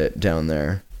and shit down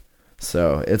there.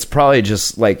 So, it's probably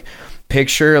just, like,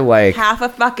 picture, like... half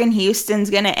of fucking Houston's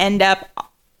gonna end up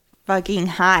fucking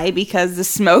high because the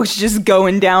smoke's just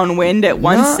going downwind at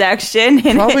one section.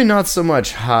 And probably not so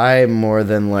much high, more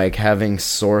than, like, having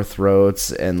sore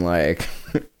throats and, like...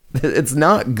 it's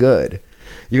not good.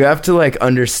 You have to, like,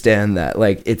 understand that.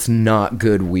 Like, it's not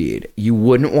good weed. You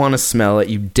wouldn't want to smell it.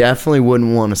 You definitely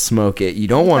wouldn't want to smoke it. You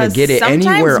don't want to get it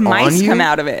anywhere on you. Sometimes mice come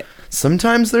out of it.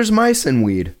 Sometimes there's mice in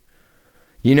weed.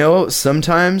 You know,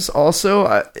 sometimes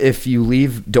also, if you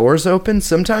leave doors open,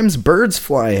 sometimes birds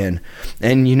fly in.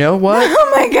 And you know what?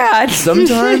 Oh my God.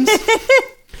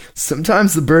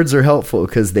 Sometimes the birds are helpful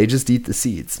because they just eat the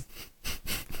seeds.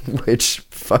 Which,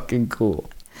 fucking cool.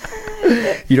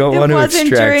 You don't want to extract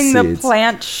seeds. It wasn't during the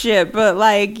plant shit, but,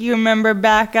 like, you remember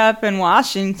back up in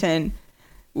Washington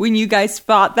when you guys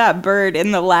fought that bird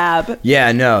in the lab.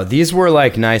 Yeah, no, these were,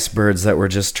 like, nice birds that were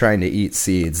just trying to eat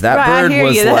seeds. That right, bird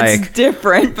was, like,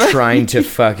 different, but trying to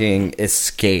fucking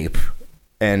escape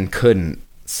and couldn't,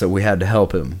 so we had to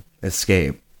help him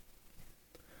escape.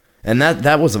 And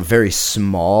that was a very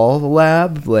small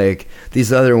lab. Like,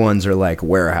 these other ones are, like,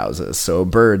 warehouses, so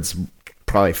birds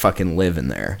probably fucking live in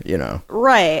there, you know.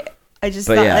 Right. I just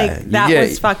thought, yeah, like, that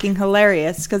was fucking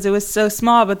hilarious because it was so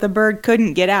small, but the bird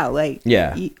couldn't get out. Like,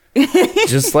 yeah.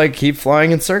 Just, like, keep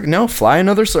flying in circle. No, fly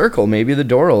another circle. Maybe the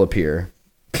door will appear.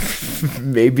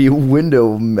 Maybe a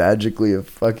window will magically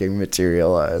fucking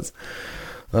materialize.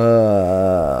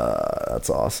 That's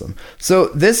awesome. So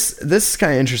this is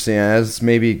kind of interesting. I was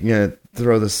maybe gonna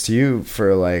throw this to you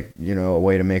for, like, you know, a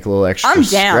way to make a little extra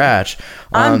scratch.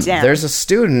 I'm down. There's a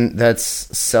student that's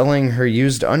selling her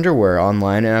used underwear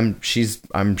online, and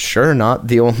I'm sure not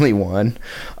the only one.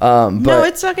 But no,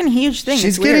 it's fucking huge thing.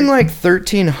 She's getting like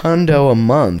 13 hundo a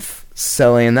month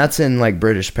selling, and that's in, like,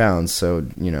 British pounds. So,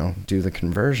 you know, do the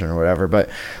conversion or whatever. But,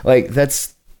 like,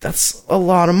 that's a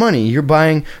lot of money.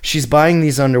 She's buying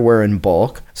these underwear in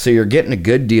bulk, so you're getting a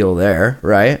good deal there,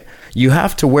 right? You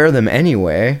have to wear them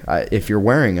anyway if you're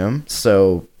wearing them,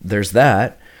 so there's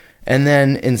that. And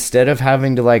then instead of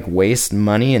having to like waste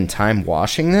money and time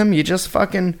washing them, you just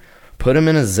fucking put them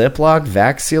in a Ziploc,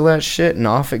 vac seal that shit, and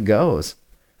off it goes.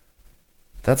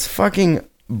 That's fucking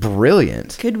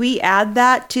brilliant. Could we add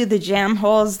that to the jam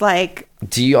holes, like,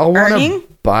 do y'all want earning? to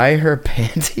buy her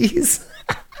panties?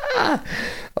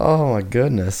 Oh my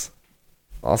goodness.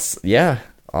 I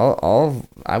will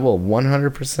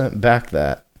 100% back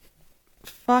that.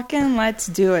 Fucking let's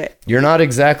do it. You're not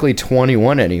exactly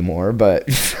 21 anymore, but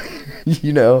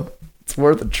you know, it's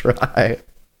worth a try.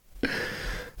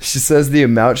 She says the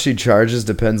amount she charges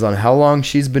depends on how long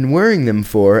she's been wearing them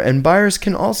for, and buyers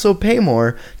can also pay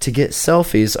more to get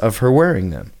selfies of her wearing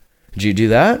them. Did you do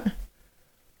that?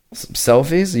 Some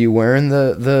selfies? Are you wearing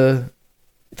the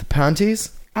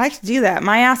panties? I could do that.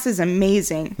 My ass is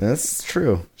amazing. That's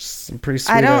true. Some pretty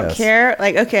sweet I don't ass. care.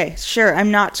 Like, okay, sure, I'm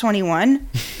not 21,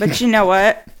 but you know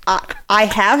what? I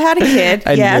have had a kid.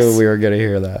 I yes. knew we were going to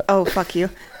hear that. Oh, fuck you.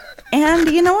 And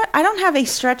you know what? I don't have a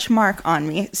stretch mark on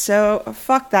me, so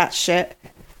fuck that shit.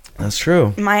 That's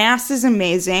true. My ass is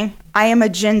amazing. I am a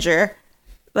ginger.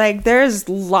 Like, there's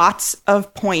lots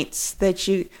of points that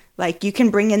you can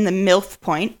bring in the MILF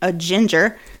point, a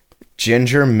ginger.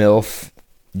 Ginger MILF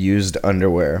used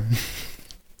underwear.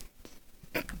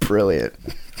 Brilliant.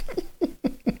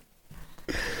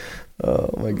 Oh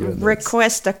my goodness.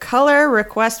 Request a color,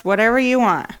 request whatever you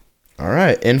want. All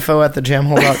right,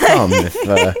 info@thejamhole.com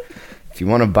if you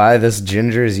want to buy this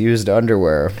ginger's used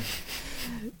underwear.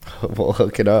 We'll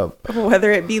hook it up.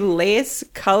 Whether it be lace,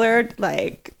 colored,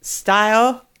 like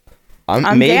style.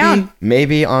 I'm maybe down.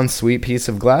 Maybe on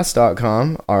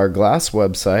sweetpieceofglass.com, our glass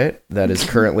website that is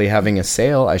currently having a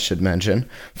sale, I should mention,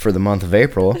 for the month of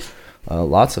April.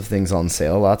 Lots of things on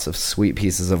sale, lots of sweet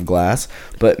pieces of glass.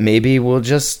 But maybe we'll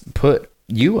just put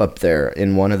you up there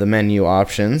in one of the menu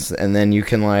options, and then you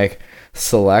can like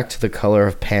select the color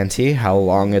of panty, how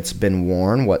long it's been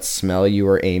worn, what smell you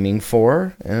were aiming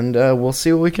for, and we'll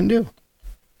see what we can do.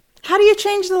 How do you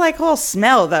change the like whole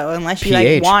smell though, unless you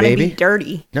pH, like want to baby. be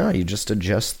dirty? No, you just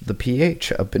adjust the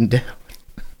pH up and down.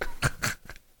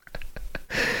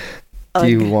 Do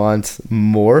you want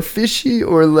more fishy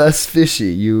or less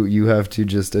fishy? You have to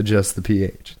just adjust the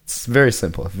pH. It's very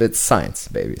simple. It's science,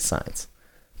 baby, science.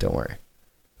 Don't worry.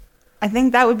 I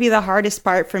think that would be the hardest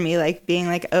part for me, like being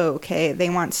like, oh, okay, they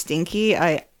want stinky.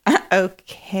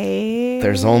 Okay.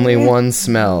 There's only one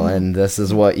smell, and this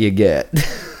is what you get.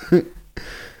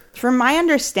 From my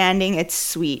understanding, it's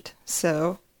sweet.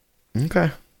 So.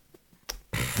 Okay.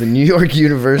 The New York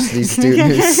University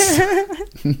student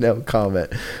no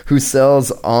comment, who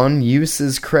sells on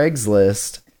uses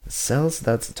Craigslist,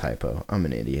 that's a typo, I'm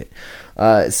an idiot,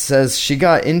 says she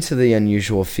got into the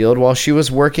unusual field while she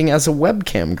was working as a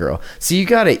webcam girl. So you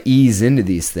got to ease into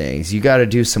these things. You got to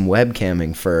do some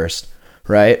webcamming first,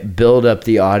 right? Build up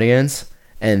the audience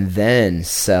and then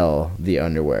sell the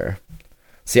underwear.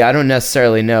 See, I don't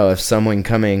necessarily know if someone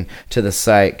coming to the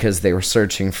site because they were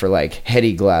searching for like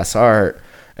heady glass art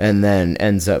and then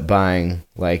ends up buying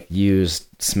like used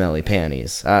smelly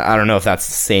panties. I don't know if that's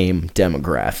the same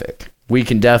demographic. We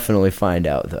can definitely find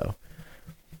out though.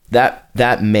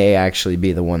 That may actually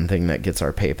be the one thing that gets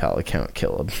our PayPal account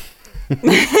killed.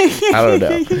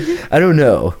 I don't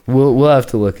know. We'll have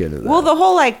to look into that. Well, the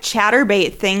whole like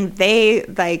chatterbait thing, they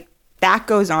like that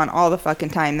goes on all the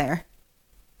fucking time there.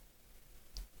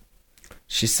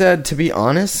 She said, to be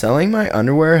honest, selling my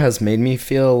underwear has made me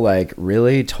feel like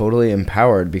really totally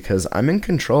empowered because I'm in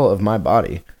control of my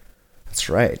body. That's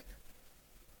right.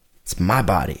 It's my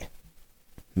body.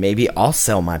 Maybe I'll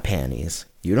sell my panties.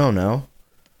 You don't know.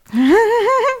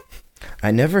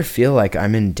 I never feel like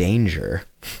I'm in danger.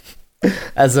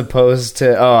 As opposed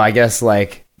to, I guess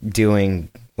like doing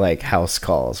like house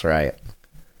calls, right?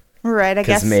 Right, I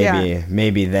guess,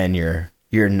 maybe then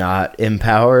you're not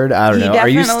empowered. I don't know. Are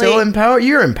you still empowered?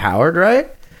 You're empowered, right?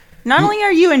 Not only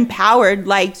are you empowered,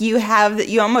 like you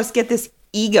almost get this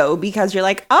ego because you're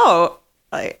like, oh,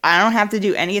 like, I don't have to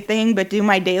do anything but do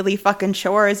my daily fucking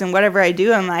chores and whatever I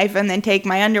do in life and then take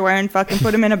my underwear and fucking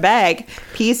put them in a bag.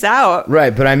 Peace out.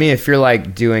 Right, but I mean, if you're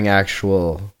like doing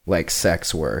actual like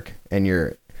sex work and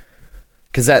you're,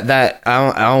 because that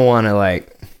I don't want to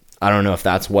like, I don't know if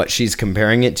that's what she's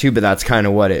comparing it to, but that's kind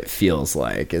of what it feels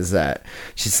like, is that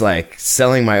she's like,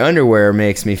 selling my underwear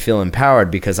makes me feel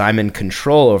empowered because I'm in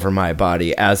control over my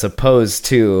body, as opposed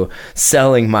to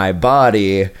selling my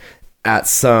body at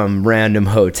some random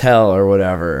hotel or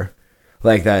whatever.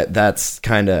 Like that's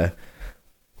kind of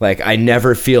like, I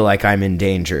never feel like I'm in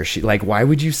danger. She like, why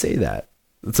would you say that?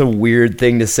 It's a weird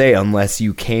thing to say unless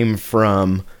you came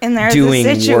from And there's doing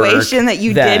a situation work that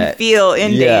you did feel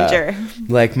in danger.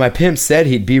 Like, my pimp said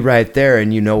he'd be right there,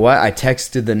 and you know what? I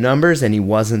texted the numbers, and he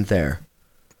wasn't there.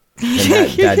 And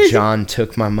that John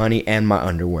took my money and my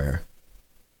underwear.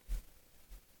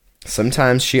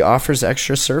 Sometimes she offers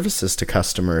extra services to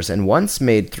customers, and once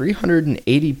made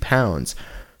 380 pounds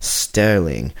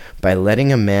sterling by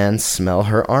letting a man smell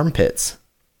her armpits.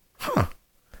 Huh.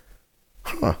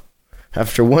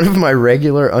 After one of my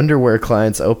regular underwear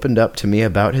clients opened up to me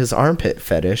about his armpit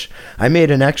fetish, I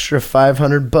made an extra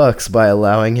 $500 by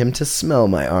allowing him to smell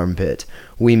my armpit.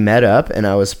 We met up, and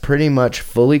I was pretty much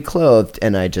fully clothed,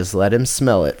 and I just let him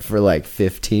smell it for like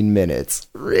 15 minutes.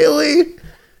 Really?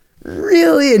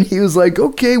 Really? And he was like,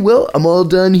 okay, well, I'm all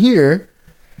done here.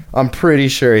 I'm pretty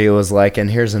sure he was like, and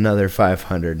here's another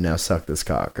 500, now suck this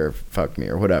cock, or fuck me,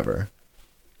 or whatever.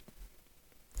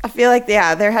 I feel like,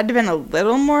 yeah, there had to have been a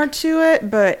little more to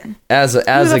it, but As a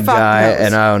guy, knows?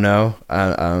 and I don't know,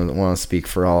 I don't want to speak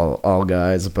for all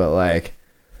guys, but like,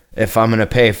 if I'm gonna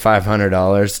pay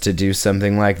 $500 to do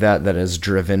something like that is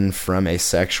driven from a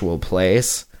sexual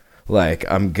place, like,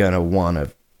 I'm gonna want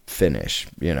to finish,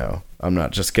 you know. I'm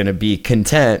not just gonna be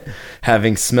content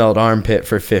having smelled armpit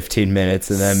for 15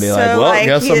 minutes and then be like, well, I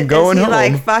guess I'm going home.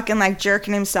 Like fucking like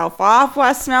jerking himself off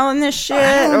while smelling this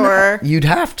shit, or you'd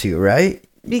have to, right?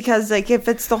 Because, like, if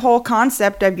it's the whole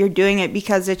concept of you're doing it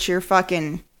because it's your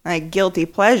fucking, like, guilty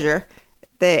pleasure,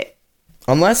 that...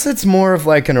 Unless it's more of,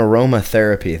 like, an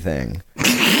aromatherapy thing.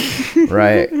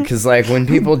 Right? Because, like, when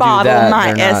people do that,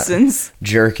 they're not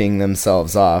jerking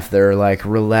themselves off. They're, like,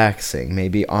 relaxing.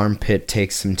 Maybe armpit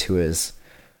takes him to his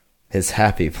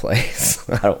happy place.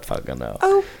 I don't fucking know.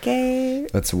 Okay.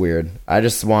 That's weird. I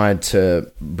just wanted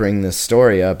to bring this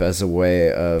story up as a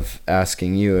way of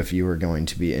asking you if you were going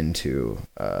to be into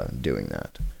doing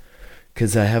that.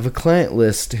 Because I have a client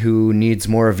list who needs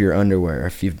more of your underwear.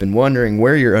 If you've been wondering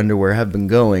where your underwear have been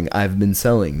going, I've been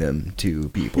selling them to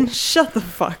people. Shut the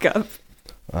fuck up.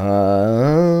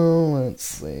 Let's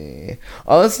see.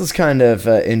 Oh, this is kind of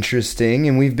interesting,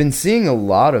 and we've been seeing a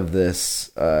lot of this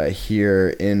here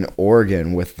in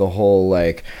Oregon with the whole,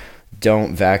 like,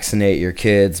 don't vaccinate your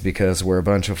kids because we're a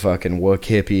bunch of fucking wook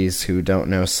hippies who don't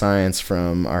know science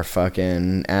from our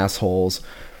fucking assholes.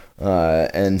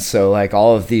 And so, like,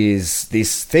 all of these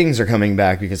things are coming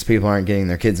back because people aren't getting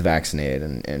their kids vaccinated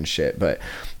and shit. But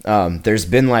there's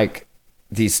been, like,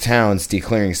 these towns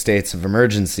declaring states of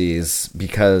emergencies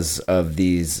because of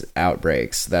these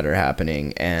outbreaks that are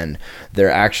happening, and they're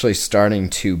actually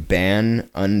starting to ban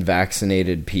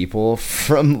unvaccinated people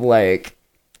from, like,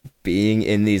 being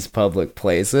in these public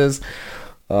places.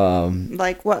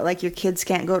 Like what? Like your kids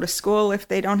can't go to school if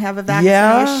they don't have a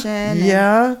vaccination?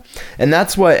 Yeah. And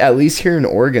that's what, at least here in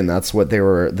Oregon, that's what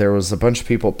there was a bunch of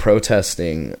people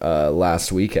protesting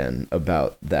last weekend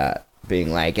about that.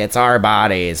 Being like, it's our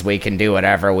bodies, we can do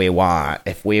whatever we want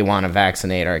if we want to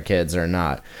vaccinate our kids or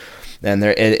not. And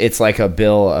it's like a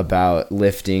bill about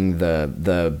lifting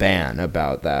the ban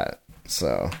about that.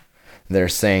 So they're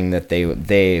saying that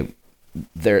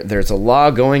there's a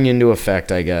law going into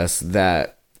effect, I guess,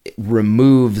 that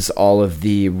removes all of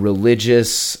the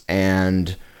religious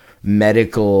and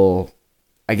medical,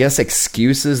 I guess,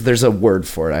 excuses. There's a word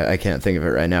for it. I can't think of it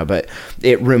right now, but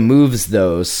it removes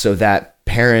those so that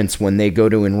parents, when they go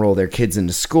to enroll their kids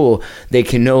into school, they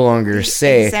can no longer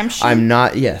say, exemption? I'm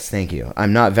not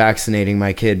vaccinating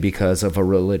my kid because of a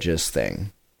religious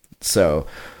thing. So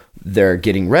they're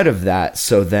getting rid of that.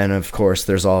 So then, of course,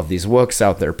 there's all of these wooks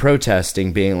out there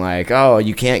protesting, being like, oh,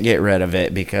 you can't get rid of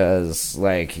it because,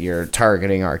 like, you're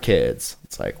targeting our kids.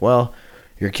 It's like, well,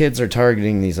 your kids are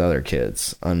targeting these other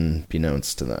kids,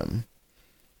 unbeknownst to them.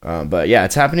 But yeah,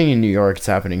 it's happening in New York. It's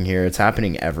happening here. It's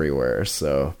happening everywhere.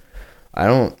 So I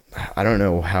don't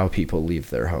know how people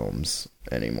leave their homes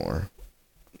anymore.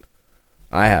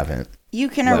 I haven't. You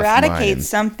can eradicate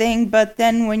something, but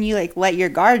then when you, like, let your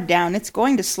guard down, it's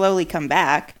going to slowly come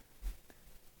back.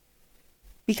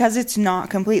 Because it's not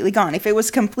completely gone. If it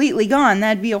was completely gone,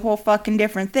 that'd be a whole fucking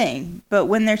different thing. But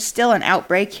when there's still an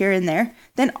outbreak here and there,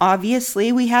 then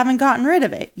obviously we haven't gotten rid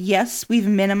of it. Yes, we've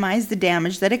minimized the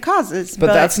damage that it causes. But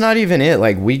that's not even it.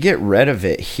 Like, we get rid of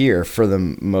it here for the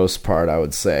most part, I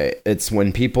would say. It's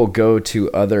when people go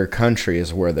to other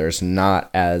countries where there's not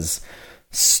as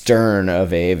stern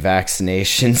of a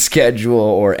vaccination schedule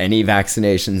or any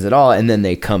vaccinations at all, and then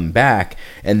they come back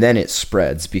and then it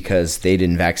spreads because they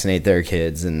didn't vaccinate their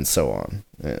kids and so on.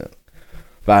 Yeah.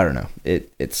 But I don't know,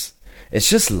 it's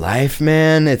just life,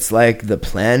 man. It's like the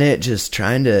planet just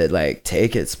trying to, like,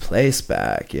 take its place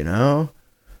back, you know?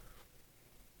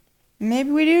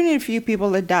 Maybe we do need a few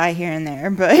people to die here and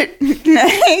there, but like,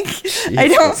 I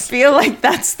don't feel like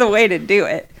that's the way to do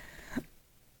it.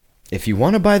 If you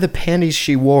want to buy the panties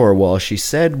she wore while she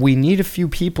said we need a few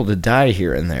people to die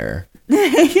here and there,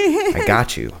 I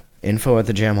got you.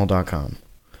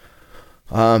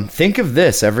 info@thejamhole.com. Think of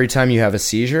this every time you have a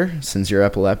seizure, since you're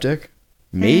epileptic.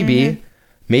 Maybe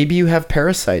you have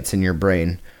parasites in your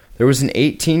brain. There was an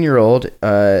 18-year-old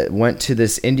went to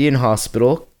this Indian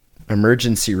hospital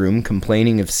emergency room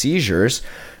complaining of seizures,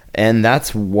 and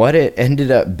that's what it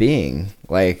ended up being.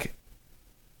 Like,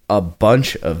 a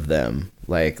bunch of them.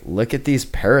 Like, look at these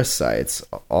parasites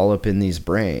all up in these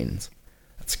brains.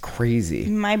 That's crazy.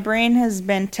 My brain has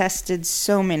been tested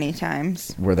so many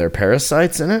times. Were there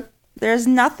parasites in it? There's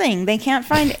nothing. They can't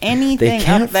find anything They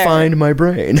can't up there. find my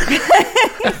brain.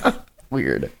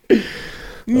 Weird.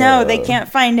 No, they can't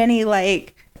find any,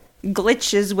 like,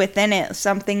 glitches within it.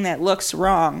 Something that looks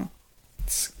wrong.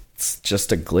 It's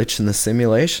just a glitch in the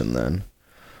simulation, then.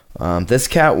 This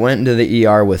cat went into the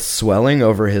ER with swelling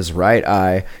over his right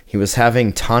eye. He was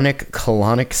having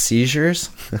tonic-colonic seizures.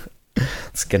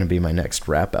 It's going to be my next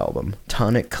rap album.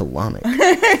 Tonic-colonic.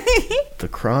 The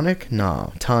chronic?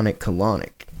 No,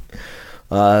 tonic-colonic.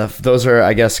 Those are,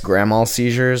 I guess, grandma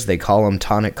seizures. They call them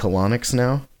tonic-colonics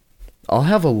now. I'll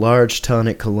have a large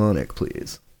tonic-colonic,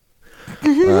 please.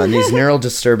 These neural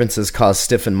disturbances cause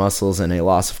stiffened muscles and a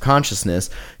loss of consciousness.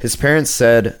 His parents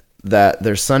said that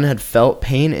their son had felt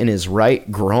pain in his right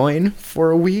groin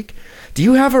for a week. Do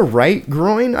you have a right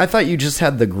groin? I thought you just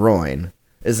had the groin.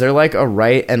 Is there like a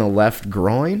right and a left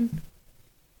groin?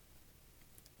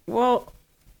 Well,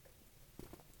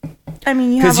 I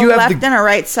mean, you have a left and a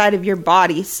right side of your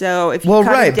body, so if you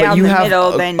cut it down the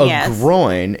middle, then yes. A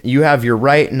groin, you have your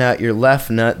right nut, your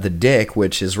left nut, the dick,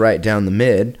 which is right down the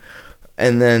mid,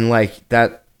 and then like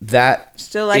that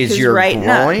still like is his your right groin?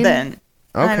 nut, then.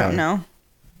 Okay. I don't know.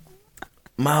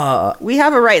 We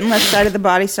have a right and left side of the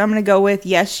body, so I'm going to go with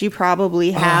yes, you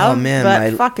probably have. Oh, man,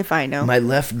 but fuck if I know. My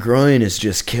left groin is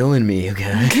just killing me, you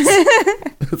guys.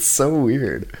 It's so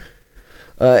weird.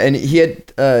 And he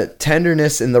had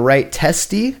tenderness in the right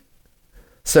testy.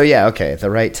 So yeah, okay,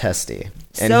 the right testy.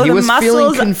 And so he was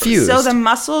feeling confused. So the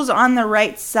muscles on the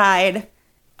right side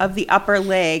of the upper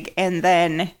leg, and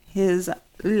then his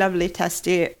lovely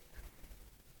testy.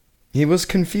 He was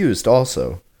confused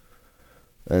also.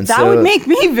 And that would make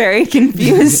me very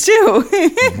confused too.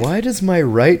 Why does my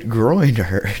right groin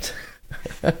hurt?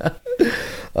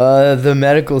 The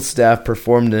medical staff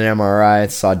performed an MRI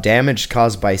and saw damage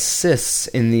caused by cysts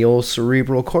in the old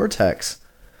cerebral cortex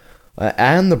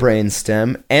and the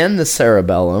brainstem and the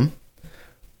cerebellum.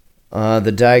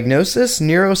 The diagnosis,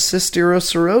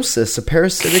 neurocysticercosis, a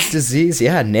parasitic disease.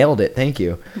 Yeah, nailed it. Thank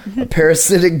you. A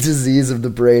parasitic disease of the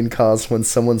brain caused when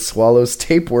someone swallows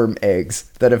tapeworm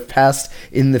eggs that have passed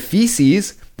in the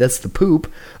feces, that's the poop,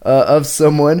 of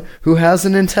someone who has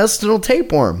an intestinal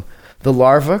tapeworm. The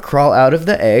larvae crawl out of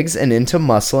the eggs and into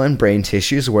muscle and brain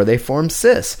tissues where they form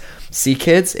cysts. See,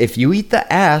 kids, if you eat the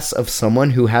ass of someone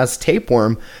who has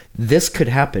tapeworm, this could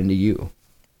happen to you.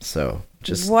 So...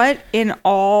 what in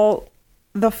all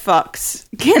the fucks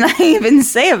can I even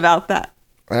say about that?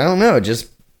 I don't know. Just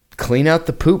clean out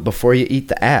the poop before you eat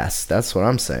the ass. That's what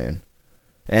I'm saying.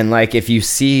 And, like, if you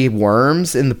see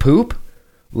worms in the poop,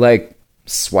 like,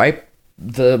 swipe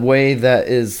the way that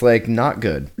is, like, not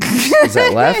good. Is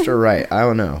that left or right? I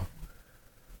don't know.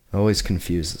 It always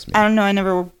confuses me. I don't know. I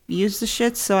never used the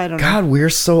shit, so I don't know. God, we're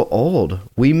so old.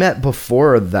 We met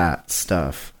before that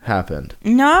stuff happened.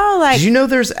 No, like... Did you know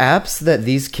there's apps that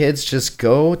these kids just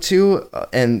go to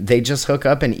and they just hook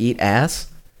up and eat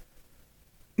ass?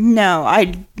 No,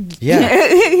 Yeah.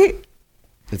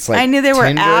 It's like I knew there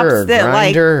Tinder were apps or that, Grindr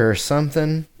like... or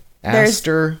something.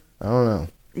 Aster? I don't know.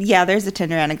 Yeah, there's a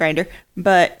Tinder and a Grindr,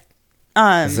 but...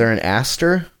 Is there an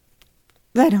Aster?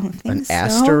 I don't think so. An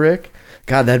Asterisk?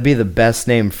 God, that'd be the best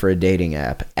name for a dating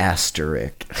app.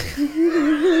 Asterisk.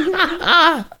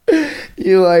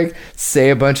 You, like, say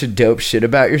a bunch of dope shit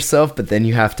about yourself, but then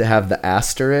you have to have the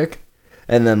asterisk.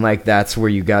 And then, like, that's where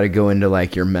you got to go into,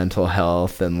 like, your mental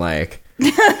health and, like,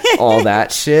 all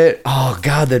that shit. Oh,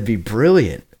 God, that'd be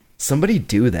brilliant. Somebody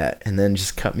do that and then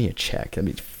just cut me a check.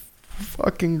 That'd be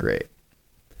fucking great.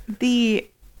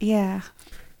 Yeah.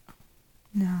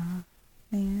 No,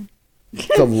 man.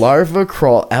 The larvae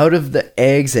crawl out of the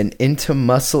eggs and into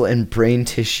muscle and brain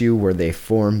tissue where they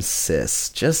form cysts.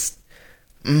 Just,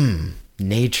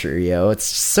 nature, yo. It's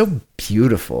so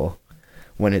beautiful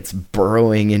when it's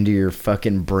burrowing into your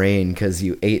fucking brain because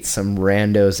you ate some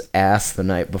rando's ass the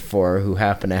night before who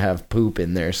happened to have poop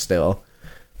in there still.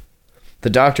 The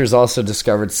doctors also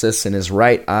discovered cysts in his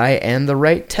right eye and the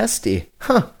right testy.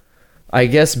 Huh. I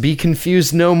guess be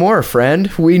confused no more,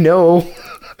 friend. We know.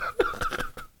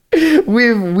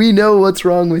 we know what's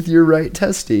wrong with your right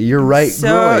testy, your right So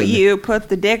groin. you put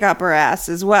the dick up her ass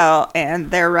as well, and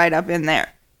they're right up in there.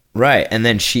 Right, and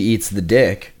then she eats the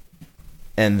dick,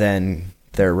 and then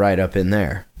they're right up in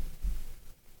there.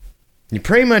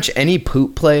 Pretty much any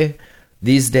poop play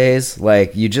these days,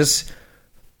 like, you just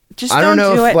I don't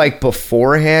know if, like,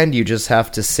 beforehand you just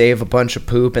have to save a bunch of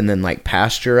poop and then, like,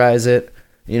 pasteurize it,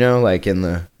 you know, like in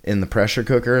the pressure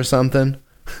cooker or something.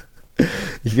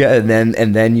 Yeah,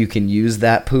 and then you can use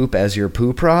that poop as your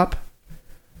poop prop.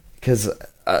 Because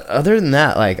other than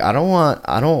that, like, I don't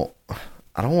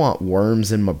want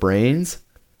worms in my brains.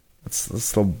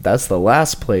 That's the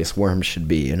last place worms should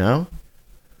be, you know?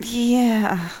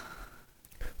 Yeah.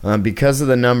 Because of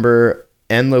the number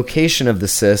and location of the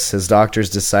cysts, his doctors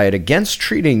decide against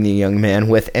treating the young man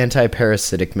with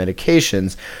antiparasitic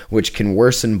medications, which can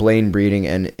worsen brain bleeding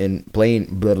and brain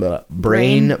breeding.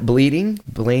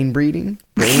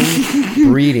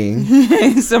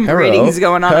 Some readings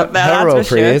going on up that. Hero,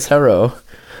 please, hero.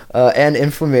 And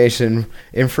inflammation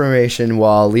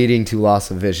while leading to loss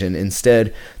of vision.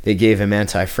 Instead, they gave him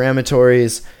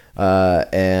anti-inflammatories,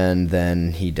 and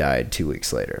then he died 2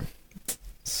 weeks later.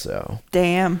 So,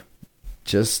 damn.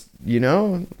 Just, you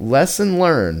know, lesson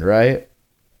learned, right?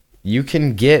 You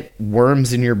can get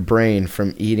worms in your brain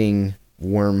from eating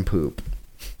worm poop.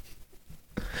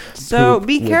 So Poop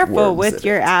be with careful worms with in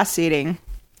your it. ass eating.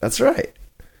 That's right.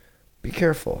 Be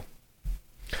careful.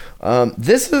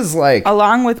 This is like...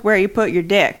 Along with where you put your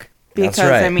dick. Because, That's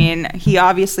right. I mean, he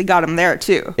obviously got him there,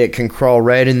 too. It can crawl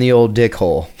right in the old dick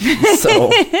hole. So,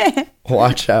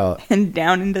 watch out. And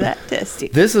down into that testy.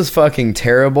 This is fucking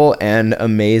terrible and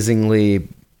amazingly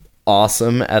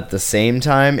awesome at the same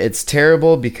time. It's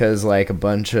terrible because, like, a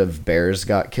bunch of bears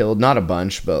got killed. Not a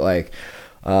bunch, but, like...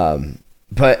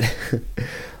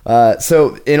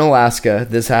 So, in Alaska,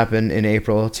 this happened in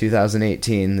April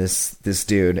 2018. This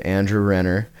dude, Andrew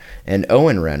Renner, and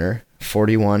Owen Renner,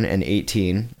 41 and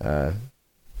 18,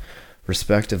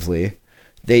 respectively,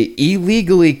 they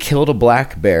illegally killed a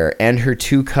black bear and her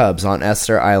 2 cubs on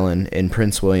Esther Island in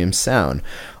Prince William Sound.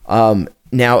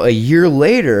 Now, a year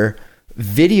later,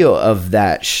 video of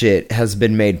that shit has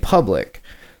been made public.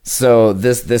 So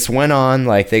this went on,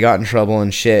 like, they got in trouble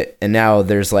and shit, and now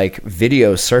there's, like,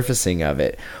 video surfacing of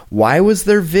it. Why was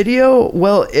there video?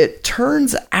 Well, it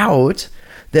turns out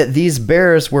that these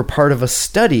bears were part of a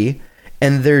study,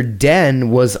 and their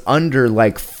den was under,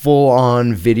 like,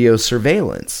 full-on video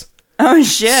surveillance. Oh,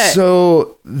 shit.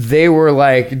 So they were,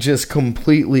 like, just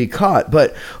completely caught.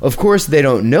 But, of course, they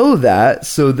don't know that,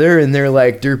 so they're in there,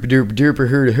 like,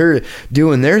 derp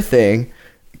doing their thing,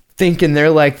 thinking they're,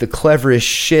 like, the cleverest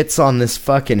shits on this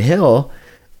fucking hill.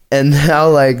 And now,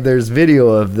 like, there's video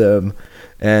of them,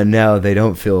 and now they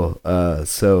don't feel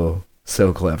so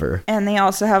clever. And they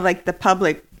also have, like, the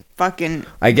public fucking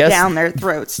I guess down their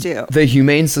throats, too. The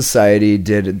Humane Society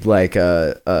did, like,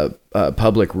 a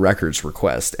public records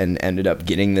request and ended up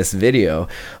getting this video.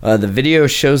 The video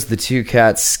shows the 2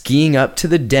 cats skiing up to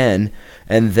the den,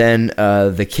 and then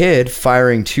the kid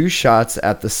firing 2 shots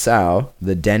at the sow,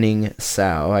 the denning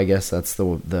sow. I guess that's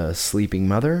the sleeping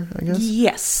mother, I guess?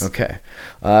 Yes. Okay.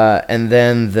 And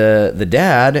then the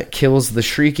dad kills the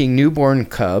shrieking newborn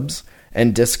cubs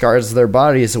and discards their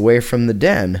bodies away from the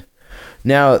den.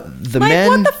 Now, the men...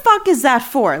 What the fuck is that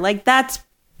for? Like, that's...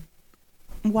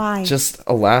 Why? Just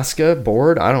Alaska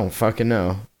bored? I don't fucking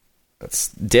know. That's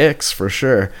dicks for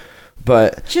sure.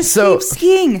 But just keep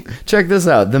skiing. Check this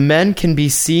out. The men can be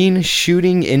seen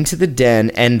shooting into the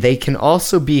den, and they can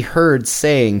also be heard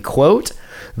saying, quote,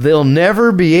 "They'll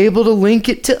never be able to link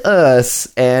it to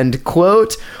us," and,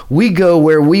 quote, "We go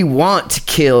where we want to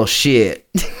kill shit."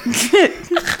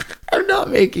 I'm not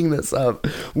making this up.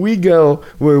 We go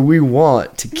where we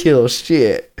want to kill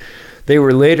shit. They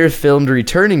were later filmed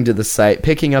returning to the site,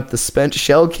 picking up the spent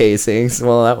shell casings.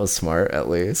 Well, that was smart, at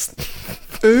least.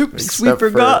 Oops, we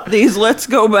forgot these. Let's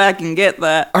go back and get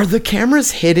that. Are the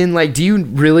cameras hidden? Like, do you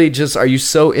really just... Are you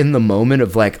so in the moment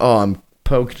of, like, oh, I'm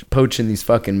poaching these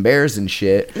fucking bears and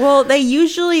shit? Well, they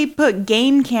usually put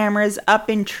game cameras up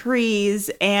in trees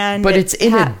and... But it's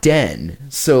in a den,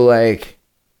 so, like...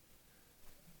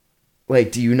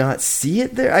 Like, do you not see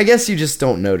it there? I guess you just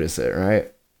don't notice it,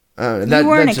 right? You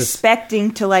weren't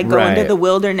expecting to, like, go into the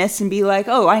wilderness and be like,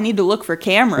 oh, I need to look for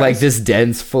cameras. Like, this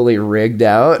den's fully rigged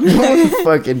out with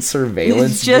fucking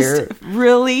surveillance gear. It's just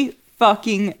really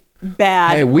fucking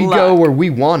bad. Hey, we luck. go where we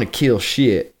want to kill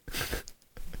shit.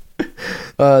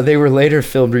 They were later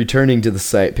filmed returning to the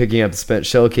site, picking up spent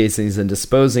shell casings and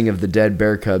disposing of the dead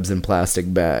bear cubs in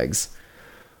plastic bags.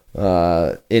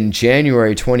 In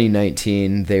January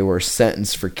 2019, they were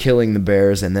sentenced for killing the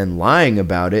bears and then lying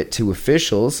about it to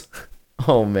officials.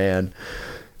 Oh, man.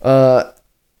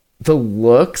 The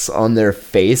looks on their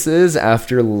faces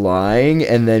after lying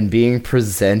and then being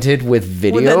presented with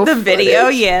video the video,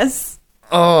 footage. yes.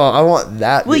 Oh, I want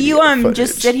that. Will you footage.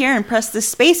 just sit here and press the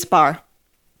space bar?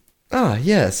 Ah,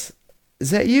 yes.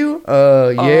 Is that you?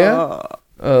 Yeah.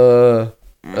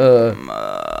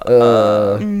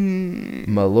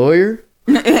 My lawyer?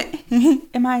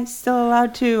 Am I still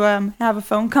allowed to have a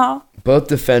phone call? Both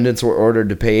defendants were ordered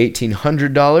to pay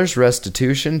 $1,800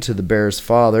 restitution to the bear's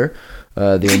father.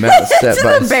 The amount set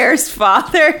by the bear's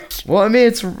father. Well, I mean,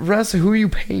 it's who are you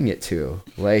paying it to?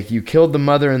 Like, you killed the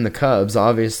mother and the cubs.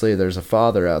 Obviously, there's a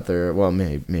father out there. Well,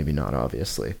 maybe not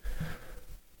obviously,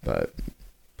 but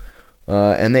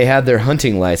and they had their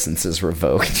hunting licenses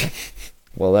revoked.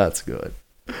 Well, that's good.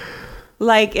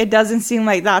 Like, it doesn't seem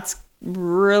like that's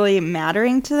really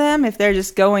mattering to them if they're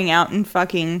just going out and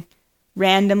fucking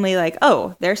randomly like,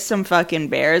 oh, there's some fucking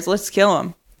bears, let's kill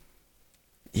them.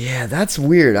 Yeah, that's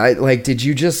weird. Did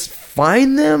you just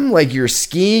find them? Like, you're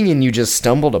skiing and you just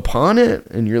stumbled upon it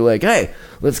and you're like, hey,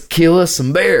 let's kill us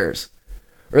some bears.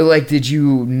 Or like, did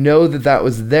you know that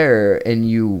was there and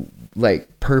you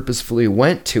like purposefully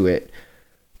went to it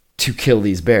to kill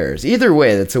these bears? Either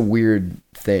way, that's a weird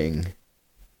thing.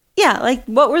 Yeah, like,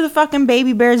 what were the fucking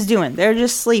baby bears doing? They're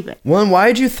just sleeping. Well,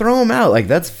 why'd you throw them out? Like,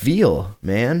 that's veal,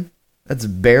 man. That's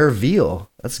bear veal.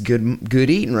 That's good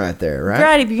eating right there, right?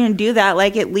 Right, if you're gonna do that,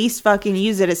 like, at least fucking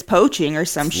use it as poaching or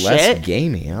some shit. Less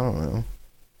gamey, I don't know.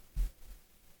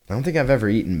 I don't think I've ever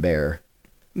eaten bear.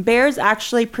 Bear's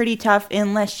actually pretty tough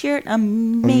unless you're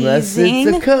amazing. Unless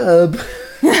it's a cub.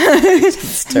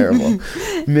 It's terrible.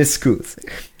 Miss Scoots.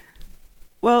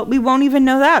 Well, we won't even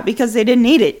know that because they didn't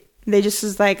eat it. They just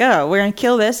was like, oh, we're gonna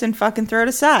kill this and fucking throw it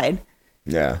aside.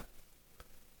 Yeah.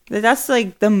 That's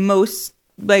like the most,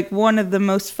 like, one of the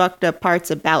most fucked up parts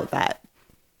about that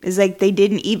is like they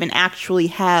didn't even actually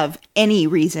have any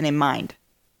reason in mind.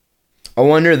 I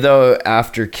wonder though,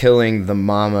 after killing the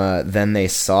mama, then they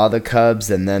saw the cubs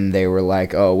and then they were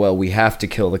like, oh, well, we have to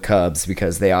kill the cubs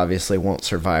because they obviously won't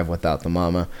survive without the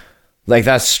mama. Like,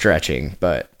 that's stretching,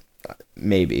 but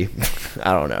maybe.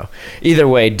 I don't know. Either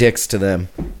way, dicks to them.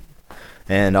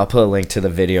 And I'll put a link to the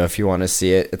video if you want to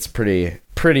see it. It's pretty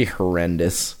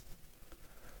horrendous.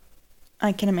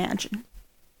 I can imagine.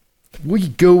 We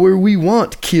go where we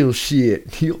want, kill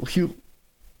shit.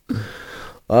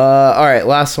 All right,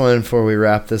 last one before we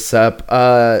wrap this up.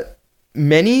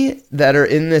 Many that are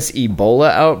in this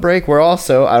Ebola outbreak, we're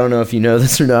also, I don't know if you know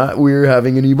this or not, we're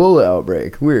having an Ebola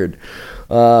outbreak. Weird.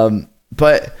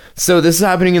 But so this is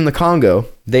happening in the Congo.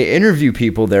 They interview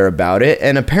people there about it,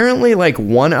 and apparently like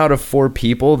 1 out of 4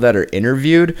 people that are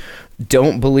interviewed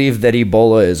don't believe that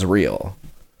Ebola is real.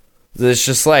 It's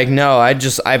just like, no,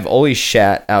 I've always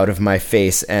shat out of my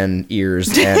face and ears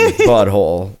and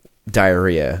butthole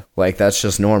diarrhea. Like, that's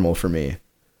just normal for me.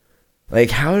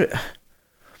 Like, how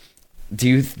do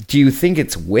you think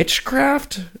it's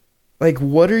witchcraft? Like,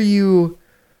 what is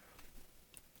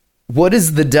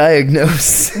the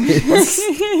diagnosis?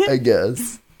 I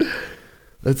guess.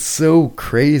 That's so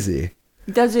crazy.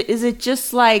 Is it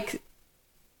just like,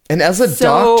 and as a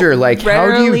doctor, like,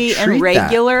 how do you treat and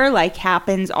regular, that? like,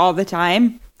 happens all the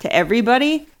time to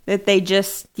everybody, that they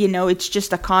just, it's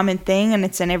just a common thing and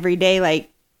it's an everyday,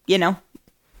 like,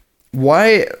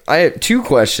 Why? I have 2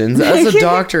 questions. As a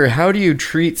doctor, how do you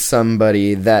treat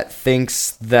somebody that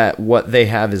thinks that what they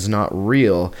have is not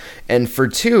real? And for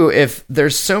 2, if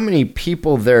there's so many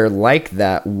people there like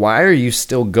that, why are you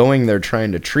still going there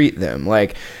trying to treat them?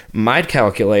 Like, my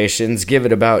calculations give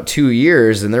it about 2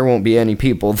 years and there won't be any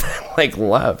people that, like,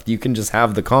 left. You can just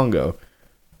have the Congo.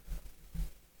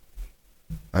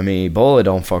 I mean, Ebola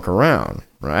don't fuck around,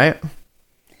 right?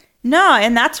 No,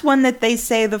 and that's one that they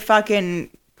say the fucking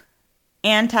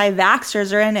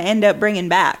anti-vaxxers are going to end up bringing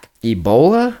back.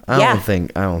 Ebola? I Yeah. don't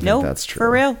think that's true. For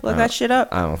real. Look that shit up.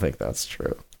 I don't think that's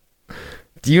true.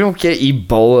 You don't get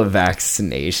Ebola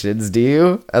vaccinations, do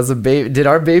you? As a baby, did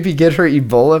our baby get her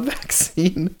Ebola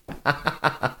vaccine?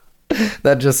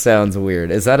 That just sounds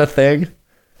weird. Is that a thing?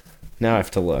 Now I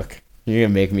have to look. You're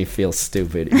gonna make me feel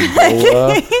stupid.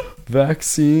 Ebola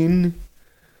vaccine.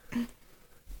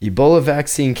 Ebola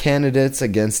vaccine candidates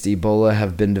against Ebola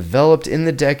have been developed in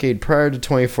the decade prior to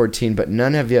 2014, but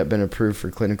none have yet been approved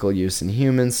for clinical use in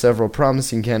humans. Several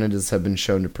promising candidates have been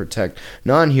shown to protect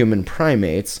non-human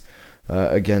primates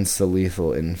against the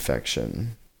lethal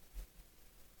infection.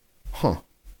 Huh.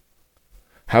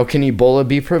 How can Ebola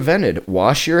be prevented?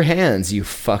 Wash your hands, you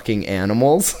fucking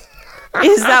animals.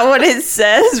 Is that what it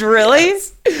says? Really?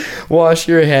 Wash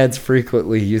your hands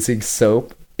frequently using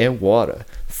soap and water.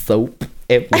 Soap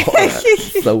and water.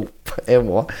 Soap and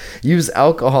water. Use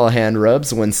alcohol hand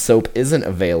rubs when soap isn't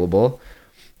available.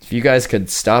 If you guys could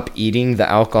stop eating the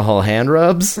alcohol hand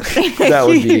rubs, that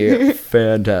would be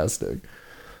fantastic.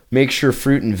 Make sure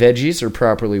fruit and veggies are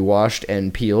properly washed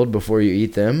and peeled before you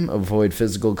eat them. Avoid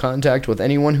physical contact with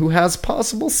anyone who has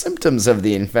possible symptoms of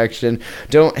the infection.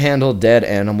 Don't handle dead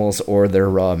animals or their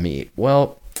raw meat.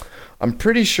 Well, I'm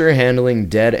pretty sure handling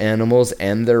dead animals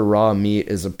and their raw meat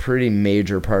is a pretty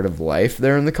major part of life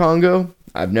there in the Congo.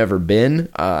 I've never been.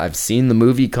 I've seen the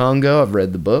movie Congo. I've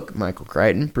read the book. Michael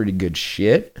Crichton, pretty good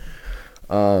shit.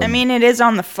 I mean, it is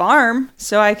on the farm,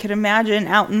 so I could imagine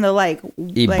out in the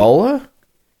Ebola?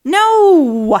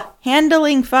 No!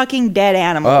 Handling fucking dead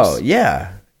animals. Oh,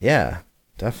 yeah. Yeah,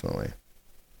 definitely.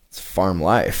 It's farm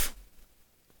life.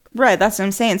 Right, that's what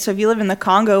I'm saying. So if you live in the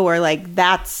Congo where,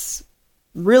 that's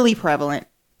really prevalent,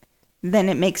 then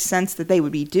it makes sense that they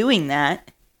would be doing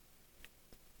that.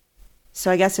 So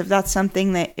I guess if that's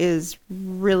something that is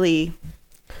really...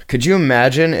 Could you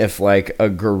imagine if, a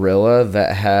gorilla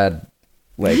that had,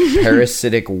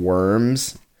 parasitic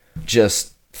worms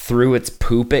just threw its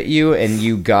poop at you and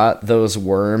you got those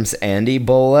worms and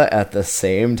Ebola at the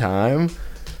same time?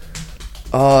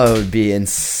 Oh, it would be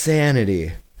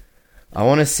insanity. I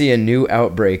want to see a new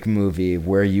Outbreak movie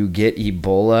where you get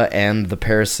Ebola and the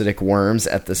parasitic worms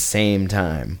at the same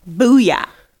time. Booyah.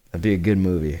 That'd be a good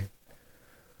movie.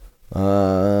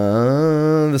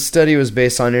 The study was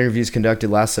based on interviews conducted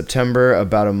last September,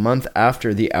 about a month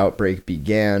after the outbreak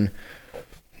began.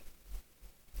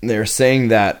 They're saying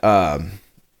that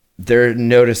they're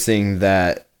noticing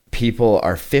that people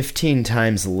are 15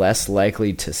 times less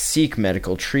likely to seek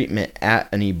medical treatment at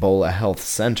an Ebola health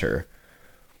center.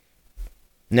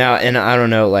 Now, and I don't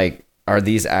know, are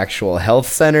these actual health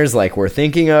centers we're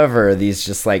thinking of, or are these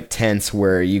just tents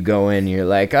where you go in and you're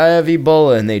like, I have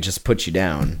Ebola, and they just put you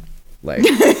down?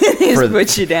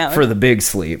 Put you down. For the big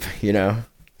sleep, you know?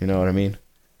 You know what I mean?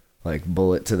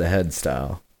 Bullet to the head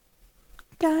style.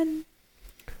 Done.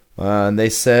 They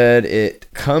said it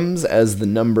comes as the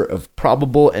number of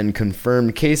probable and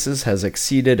confirmed cases has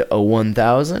exceeded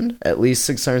 1,000. At least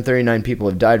 639 people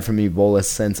have died from Ebola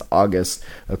since August,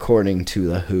 according to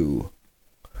the WHO.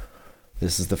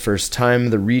 This is the first time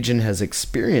the region has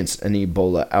experienced an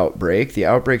Ebola outbreak. The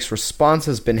outbreak's response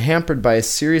has been hampered by a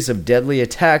series of deadly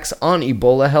attacks on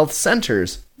Ebola health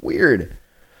centers. Weird.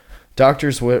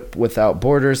 Doctors Without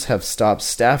Borders have stopped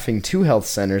staffing 2 health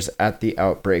centers at the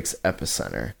outbreak's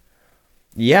epicenter.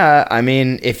 Yeah, I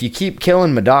mean, if you keep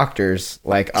killing my doctors,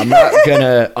 I'm not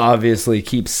gonna obviously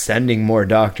keep sending more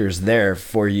doctors there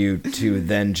for you to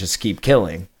then just keep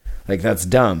killing. That's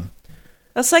dumb.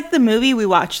 That's like the movie we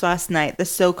watched last night, the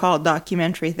so-called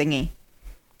documentary thingy.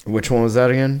 Which one was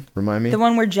that again? Remind me. The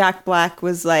one where Jack Black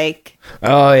was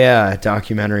Oh, yeah,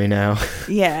 documentary now.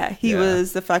 Yeah, he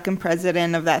was the fucking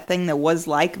president of that thing that was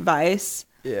like Vice.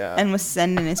 Yeah. And was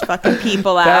sending his fucking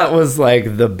people out. That was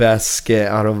the best skit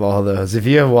out of all those. If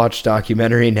you have watched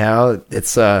documentary now,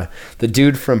 it's the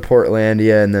dude from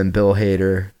Portlandia and then Bill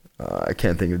Hader. I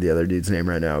can't think of the other dude's name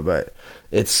right now, but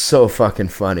it's so fucking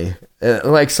funny.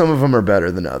 Some of them are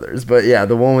better than others. But yeah,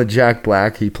 the one with Jack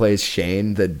Black, he plays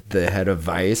Shane, the head of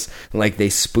Vice. They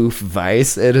spoof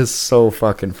Vice. It is so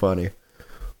fucking funny.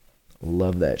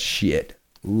 Love that shit.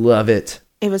 Love it.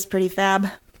 It was pretty fab.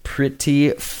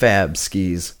 Pretty fab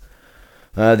skis.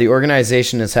 The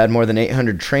organization has had more than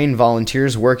 800 trained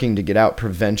volunteers working to get out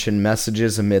prevention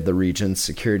messages amid the region's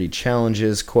security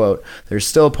challenges. Quote, there's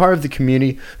still a part of the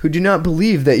community who do not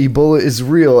believe that Ebola is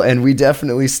real, and we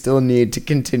definitely still need to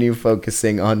continue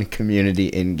focusing on community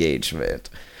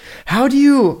engagement. How do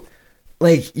you,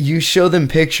 you show them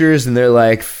pictures and they're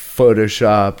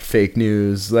Photoshop, fake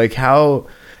news.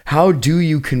 How do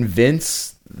you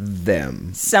convince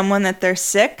them? Someone that they're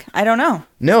sick? I don't know.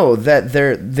 No, that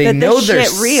they know they're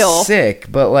real. Sick,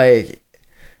 but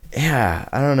yeah,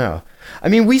 I don't know. I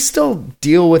mean, we still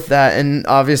deal with that, and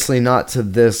obviously not to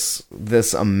this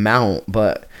amount,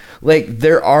 but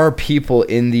there are people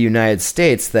in the United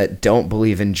States that don't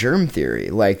believe in germ theory.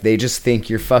 They just think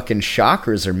your fucking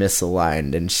chakras are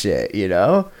misaligned and shit, you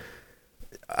know?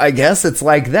 I guess it's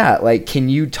like that. Can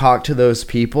you talk to those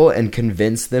people and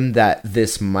convince them that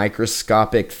this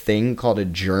microscopic thing called a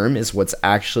germ is what's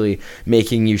actually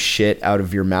making you shit out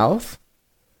of your mouth?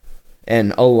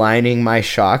 And aligning my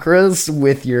chakras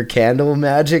with your candle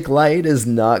magic light is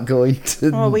not going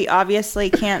to... Well, we obviously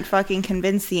can't fucking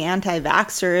convince the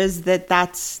anti-vaxxers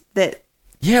that...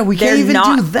 Yeah, we can't even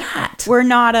do that. We're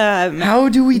not... How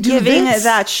do we do giving this?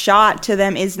 That shot to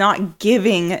them is not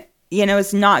giving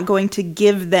is not going to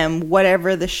give them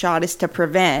whatever the shot is to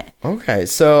prevent. Okay,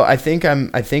 so I think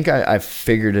I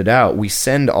figured it out. We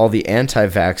send all the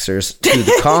anti-vaxxers to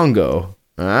the Congo,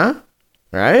 huh?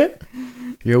 Right?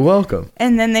 You're welcome.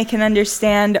 And then they can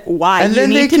understand why And you then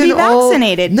need to be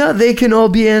vaccinated. They can all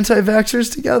be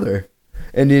anti-vaxxers together.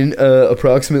 And in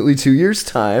approximately 2 years'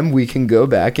 time, we can go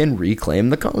back and reclaim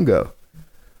the Congo.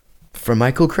 For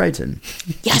Michael Crichton.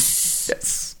 Yes.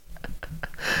 Yes.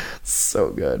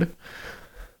 So good.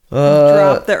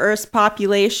 Drop the Earth's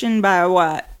population by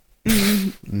what?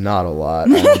 Not a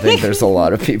lot. I don't think there's a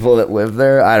lot of people that live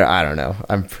there. I don't know.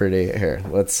 I'm pretty... Here,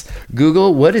 let's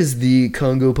Google, what is the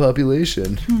Congo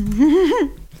population?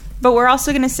 But we're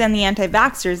also going to send the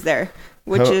anti-vaxxers there,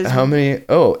 which is... How many?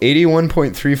 Oh,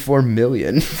 81.34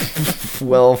 million.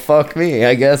 Well, fuck me.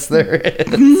 I guess there is.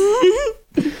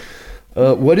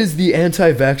 What is the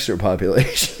anti-vaxxer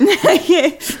population?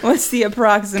 What's the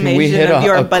approximation Can we hit of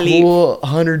your a belief? cool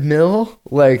 100 mil?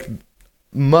 Like...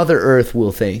 Mother Earth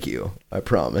will thank you. I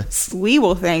promise. We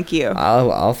will thank you.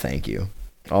 I'll thank you.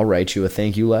 I'll write you a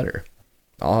thank you letter.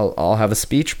 I'll have a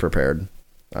speech prepared.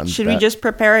 Should we just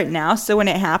prepare it now so when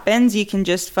it happens you can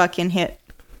just fucking hit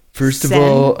First send? of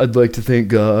all, I'd like to thank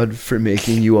God for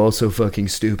making you all so fucking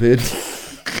stupid.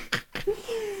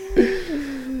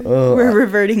 We're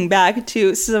reverting back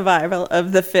to survival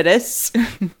of the fittest.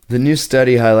 The new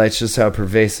study highlights just how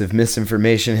pervasive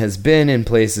misinformation has been in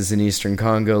places in eastern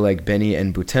Congo like Beni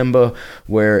and Butembo,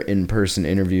 where in-person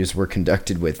interviews were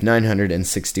conducted with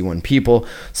 961 people.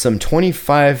 Some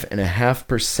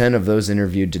 25.5% of those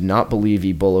interviewed did not believe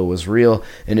Ebola was real.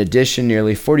 In addition,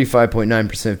 nearly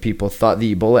 45.9% of people thought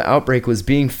the Ebola outbreak was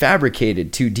being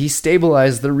fabricated to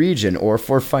destabilize the region or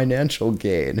for financial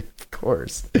gain. Of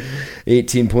course.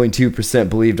 18.2%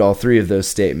 believed all three of those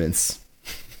statements.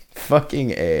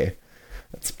 Fucking A.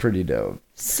 That's pretty dope.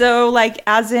 So, like,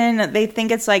 as in, they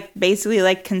think it's, like, basically,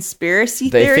 like, conspiracy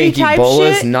They theory think type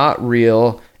Ebola is shit? not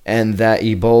real and that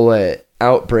Ebola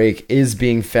outbreak is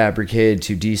being fabricated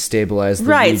to destabilize the region.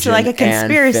 Right, so, like, a and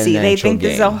conspiracy. They financial think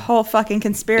there's gain. a whole fucking It's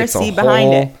conspiracy a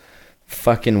behind whole it.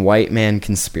 fucking white man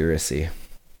conspiracy.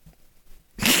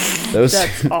 Those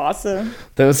That's awesome.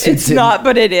 those who It's didn't- not,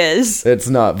 but it is. It's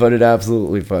not, but it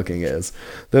absolutely fucking is.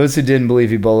 Those who didn't believe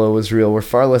Ebola was real were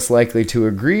far less likely to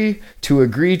agree to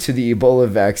the Ebola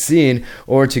vaccine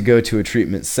or to go to a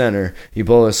treatment center.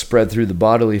 Ebola spread through the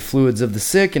bodily fluids of the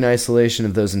sick, and isolation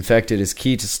of those infected is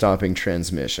key to stopping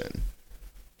transmission.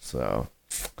 So,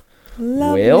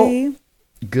 Lovely. well,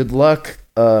 good luck,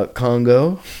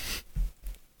 Congo.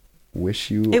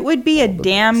 Wish you. It would be a all the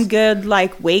damn best. good,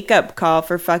 like, wake-up call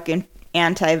for fucking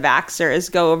anti-vaxxers.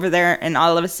 Go over there, and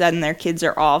all of a sudden their kids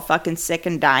are all fucking sick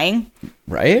and dying.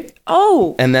 Right?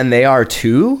 Oh, And then they are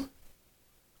too?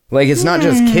 Like, it's not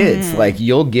just kids. Like,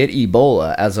 you'll get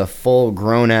Ebola as a full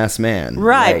grown-ass man.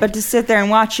 right. Like, But to sit there and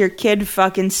watch your kid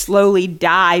fucking slowly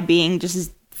die being just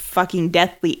as fucking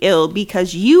deathly ill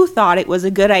because you thought it was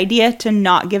a good idea to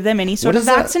not give them any sort What of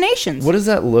does that- vaccinations. What does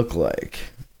that look like?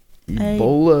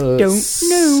 Ebola don't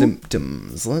know.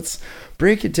 symptoms. Let's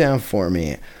break it down for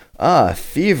me.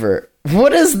 Fever.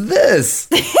 What is this?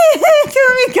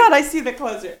 Oh my god, I see the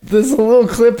closer. This is a little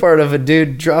clip art of a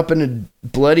dude dropping a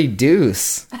bloody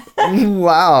deuce.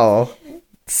 Wow.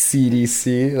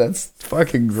 CDC. That's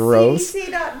fucking gross.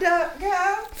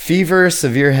 CDC.gov. Fever,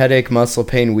 severe headache, muscle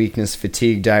pain, weakness,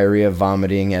 fatigue, diarrhea,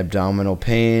 vomiting, abdominal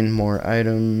pain. More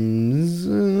items.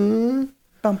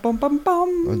 Bum, bum, bum,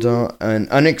 bum. An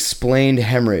unexplained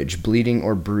hemorrhage, bleeding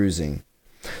or bruising.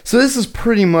 So this is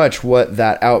pretty much what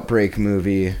that Outbreak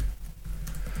movie,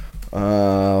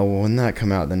 when did that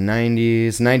come out? The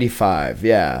 90s? 95,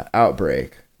 yeah,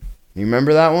 Outbreak. You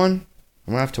remember that one?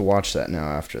 I'm gonna have to watch that now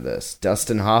after this.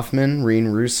 Dustin Hoffman, Rene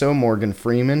Russo, Morgan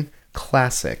Freeman,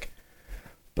 classic.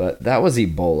 But that was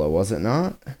Ebola, was it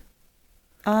not?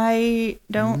 I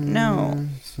don't know.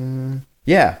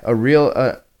 Yeah, a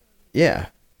real, yeah,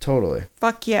 totally.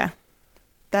 Fuck yeah.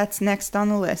 That's next on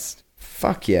the list.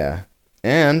 Fuck yeah.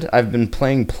 And I've been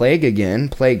playing Plague again,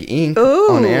 Plague Inc.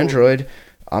 Ooh. on Android.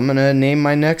 I'm going to name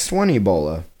my next one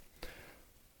Ebola.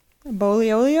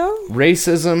 Boliolio?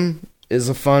 Racism is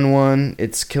a fun one.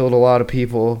 It's killed a lot of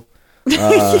people.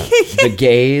 The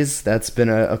gays, that's been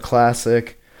a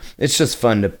classic. It's just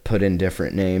fun to put in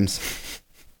different names.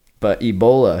 But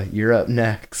Ebola, you're up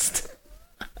next.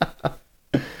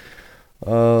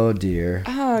 Oh dear.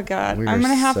 Oh god. We I'm are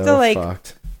gonna have so to like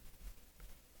fucked.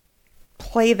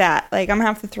 play that. Like I'm gonna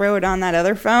have to throw it on that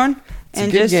other phone and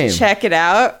a good just game. check it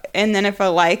out. And then if I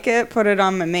like it, put it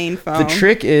on my main phone. The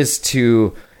trick is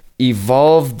to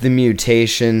evolve the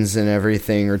mutations and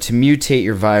everything, or to mutate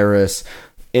your virus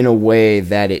in a way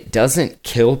that it doesn't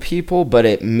kill people, but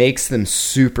it makes them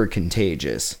super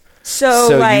contagious.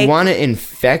 So like, you want to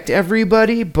infect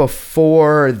everybody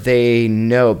before they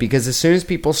know, because as soon as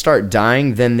people start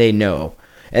dying, then they know.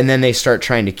 And then they start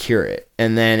trying to cure it.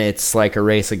 And then it's like a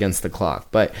race against the clock.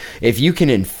 But if you can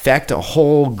infect a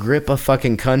whole grip of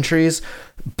fucking countries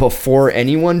before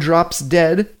anyone drops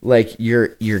dead, like, you're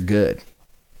good.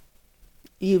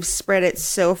 You've spread it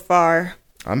so far.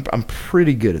 I'm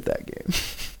pretty good at that game.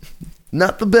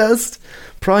 Not the best.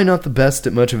 Probably not the best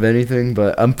at much of anything,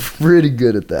 but I'm pretty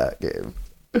good at that game.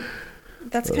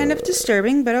 That's kind of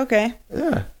disturbing, but okay.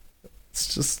 Yeah.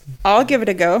 It's just... I'll give it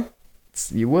a go.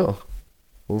 You will.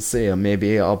 We'll see.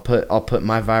 Maybe I'll put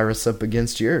my virus up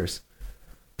against yours.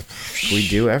 We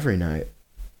do every night.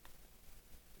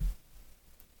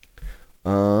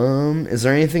 Is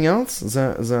there anything else? Is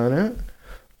that it?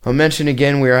 I'll mention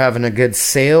again, we are having a good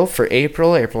sale for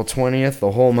April 20th,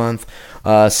 the whole month.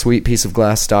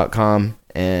 Sweetpieceofglass.com.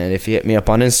 And if you hit me up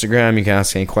on Instagram, you can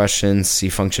ask any questions, see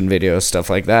function videos, stuff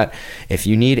like that. If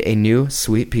you need a new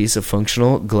sweet piece of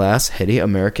functional glass heady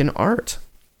American art,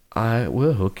 I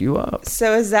will hook you up.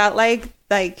 So is that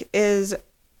is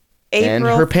and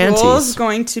April her panties. Fool's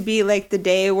going to be like the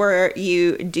day where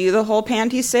you do the whole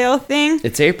panty sale thing?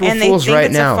 It's April and Fool's they think right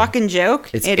it's now. A fucking joke.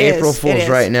 It's April Fool's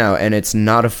right now, and it's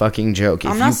not a fucking joke.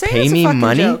 I'm if not you saying pay it's a me fucking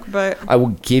money, joke, but I will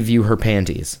give you her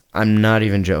panties. I'm not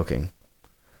even joking.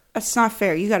 That's not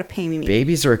fair. You got to pay me.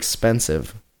 Babies are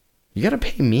expensive. You got to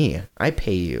pay me. I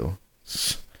pay you.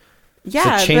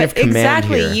 Yeah, it's a chain but of command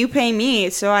exactly. here. You pay me,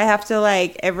 so I have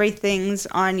to everything's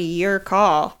on your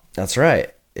call. That's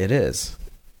right. It is.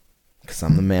 Because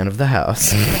I'm the man of the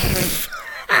house.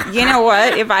 You know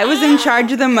what? If I was in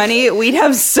charge of the money, we'd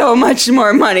have so much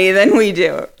more money than we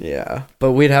do. Yeah,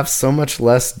 but we'd have so much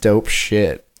less dope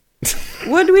shit.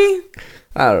 Would we?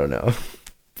 I don't know.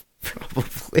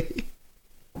 Probably.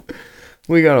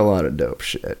 We got a lot of dope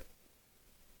shit.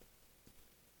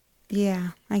 Yeah,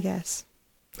 I guess.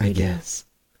 I guess.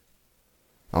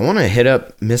 I want to hit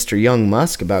up Mr. Young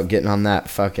Musk about getting on that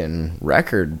fucking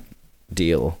record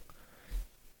deal.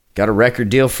 Got a record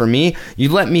deal for me? You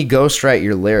let me ghostwrite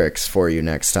your lyrics for you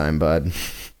next time, bud.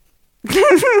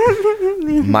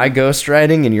 My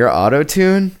ghostwriting and your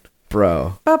auto-tune?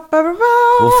 Bro.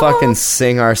 We'll fucking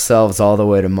sing ourselves all the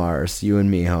way to Mars. You and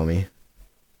me, homie.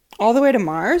 All the way to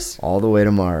Mars? All the way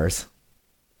to Mars.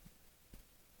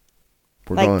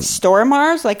 We're going store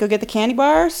Mars? Go get the candy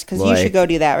bars? Because you should go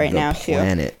do that right now, too.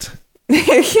 Planet.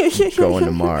 Going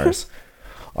to Mars.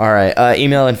 All right.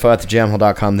 Email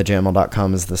info@thejamhole.com.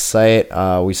 Thejamhole.com is the site.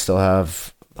 We still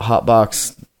have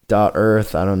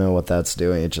hotbox.earth. I don't know what that's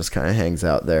doing. It just kind of hangs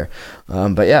out there.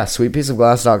 But yeah,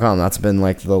 sweetpieceofglass.com. That's been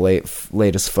the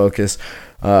latest focus.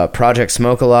 Project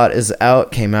Smoke A Lot is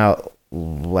out. Came out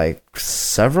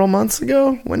several months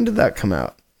ago. When did that come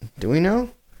out? Do we know?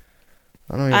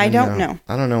 I don't know.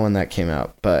 I don't know when that came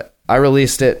out, but I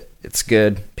released it. It's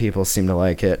good. People seem to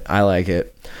like it. I like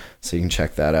it. So you can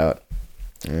check that out.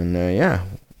 And yeah,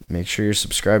 make sure you're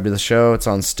subscribed to the show. It's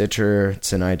on Stitcher.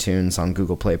 It's in iTunes, on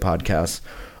Google Play Podcasts,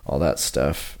 all that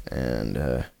stuff.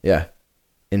 And yeah,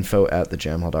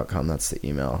 info@thejamhole.com. That's the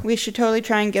email. We should totally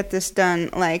try and get this done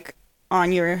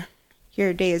on your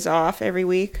days off every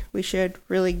week. We should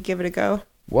really give it a go.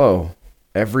 Whoa.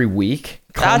 Every week?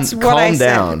 That's what I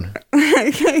said. Calm down.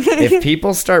 If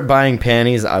people start buying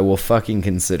panties, I will fucking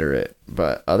consider it.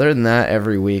 But other than that,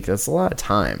 every week, that's a lot of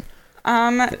time.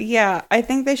 Yeah, I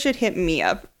think they should hit me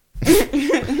up.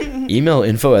 Email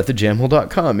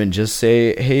info@thejamhole.com and just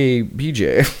say, hey,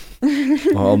 BJ.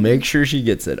 I'll make sure she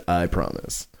gets it. I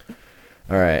promise.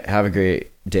 All right. Have a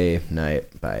great day,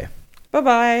 night. Bye.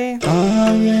 Bye-bye.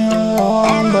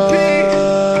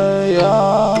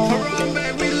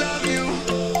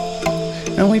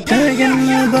 And we thinking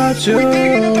about you.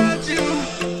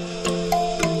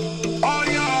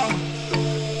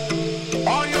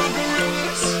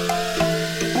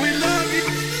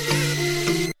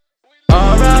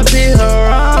 R.I.P.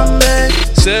 Harambe,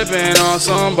 sipping on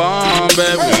some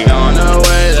Bombay. We on the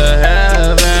way to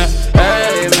heaven.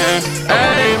 Amen,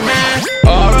 amen.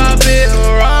 R.I.P.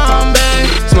 Harambe,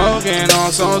 smoking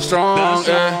on some strong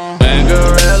air. And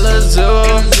Gorilla Zoo,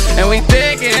 and we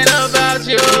thinking about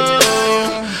you.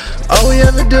 All we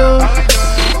ever do,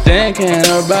 thinking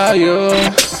about you.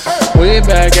 We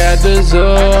back at the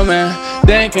zoo, man,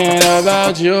 thinking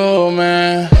about you,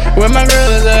 man. Where my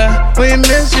girl is at, we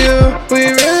miss you. We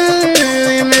really,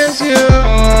 really miss you.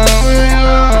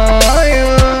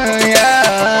 Yeah,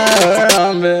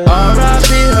 R.I.P.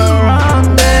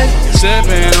 Harambe,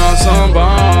 sipping on some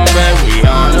Bombay. We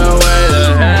on the way to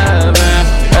heaven.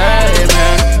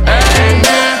 Amen,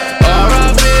 amen.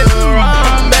 R.I.P.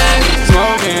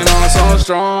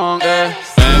 strong, yeah.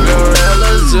 And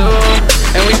gorillas too.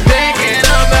 And we thinking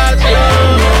about you.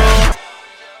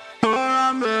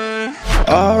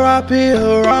 R.I.P.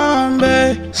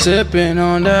 Harambe, sipping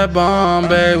on that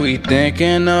Bombay. We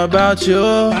thinking about you.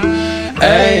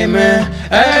 Amen,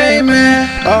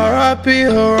 amen. R.I.P.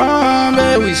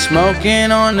 Harambe, we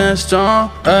smoking on that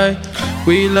strong. Ay,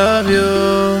 we love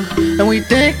you, and we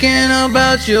thinking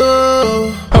about you.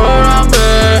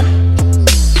 Harambe,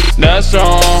 that's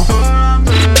strong.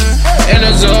 In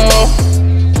the zone,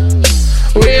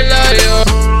 we love you.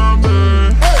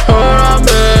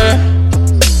 Harambe,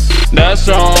 that's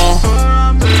strong.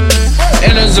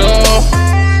 In the zone,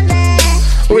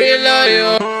 we love you.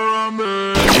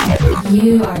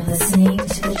 You are listening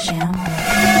to the Jam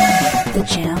Hole. The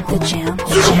Jam Hole. The Jam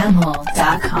Hole.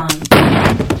 JamHole.com.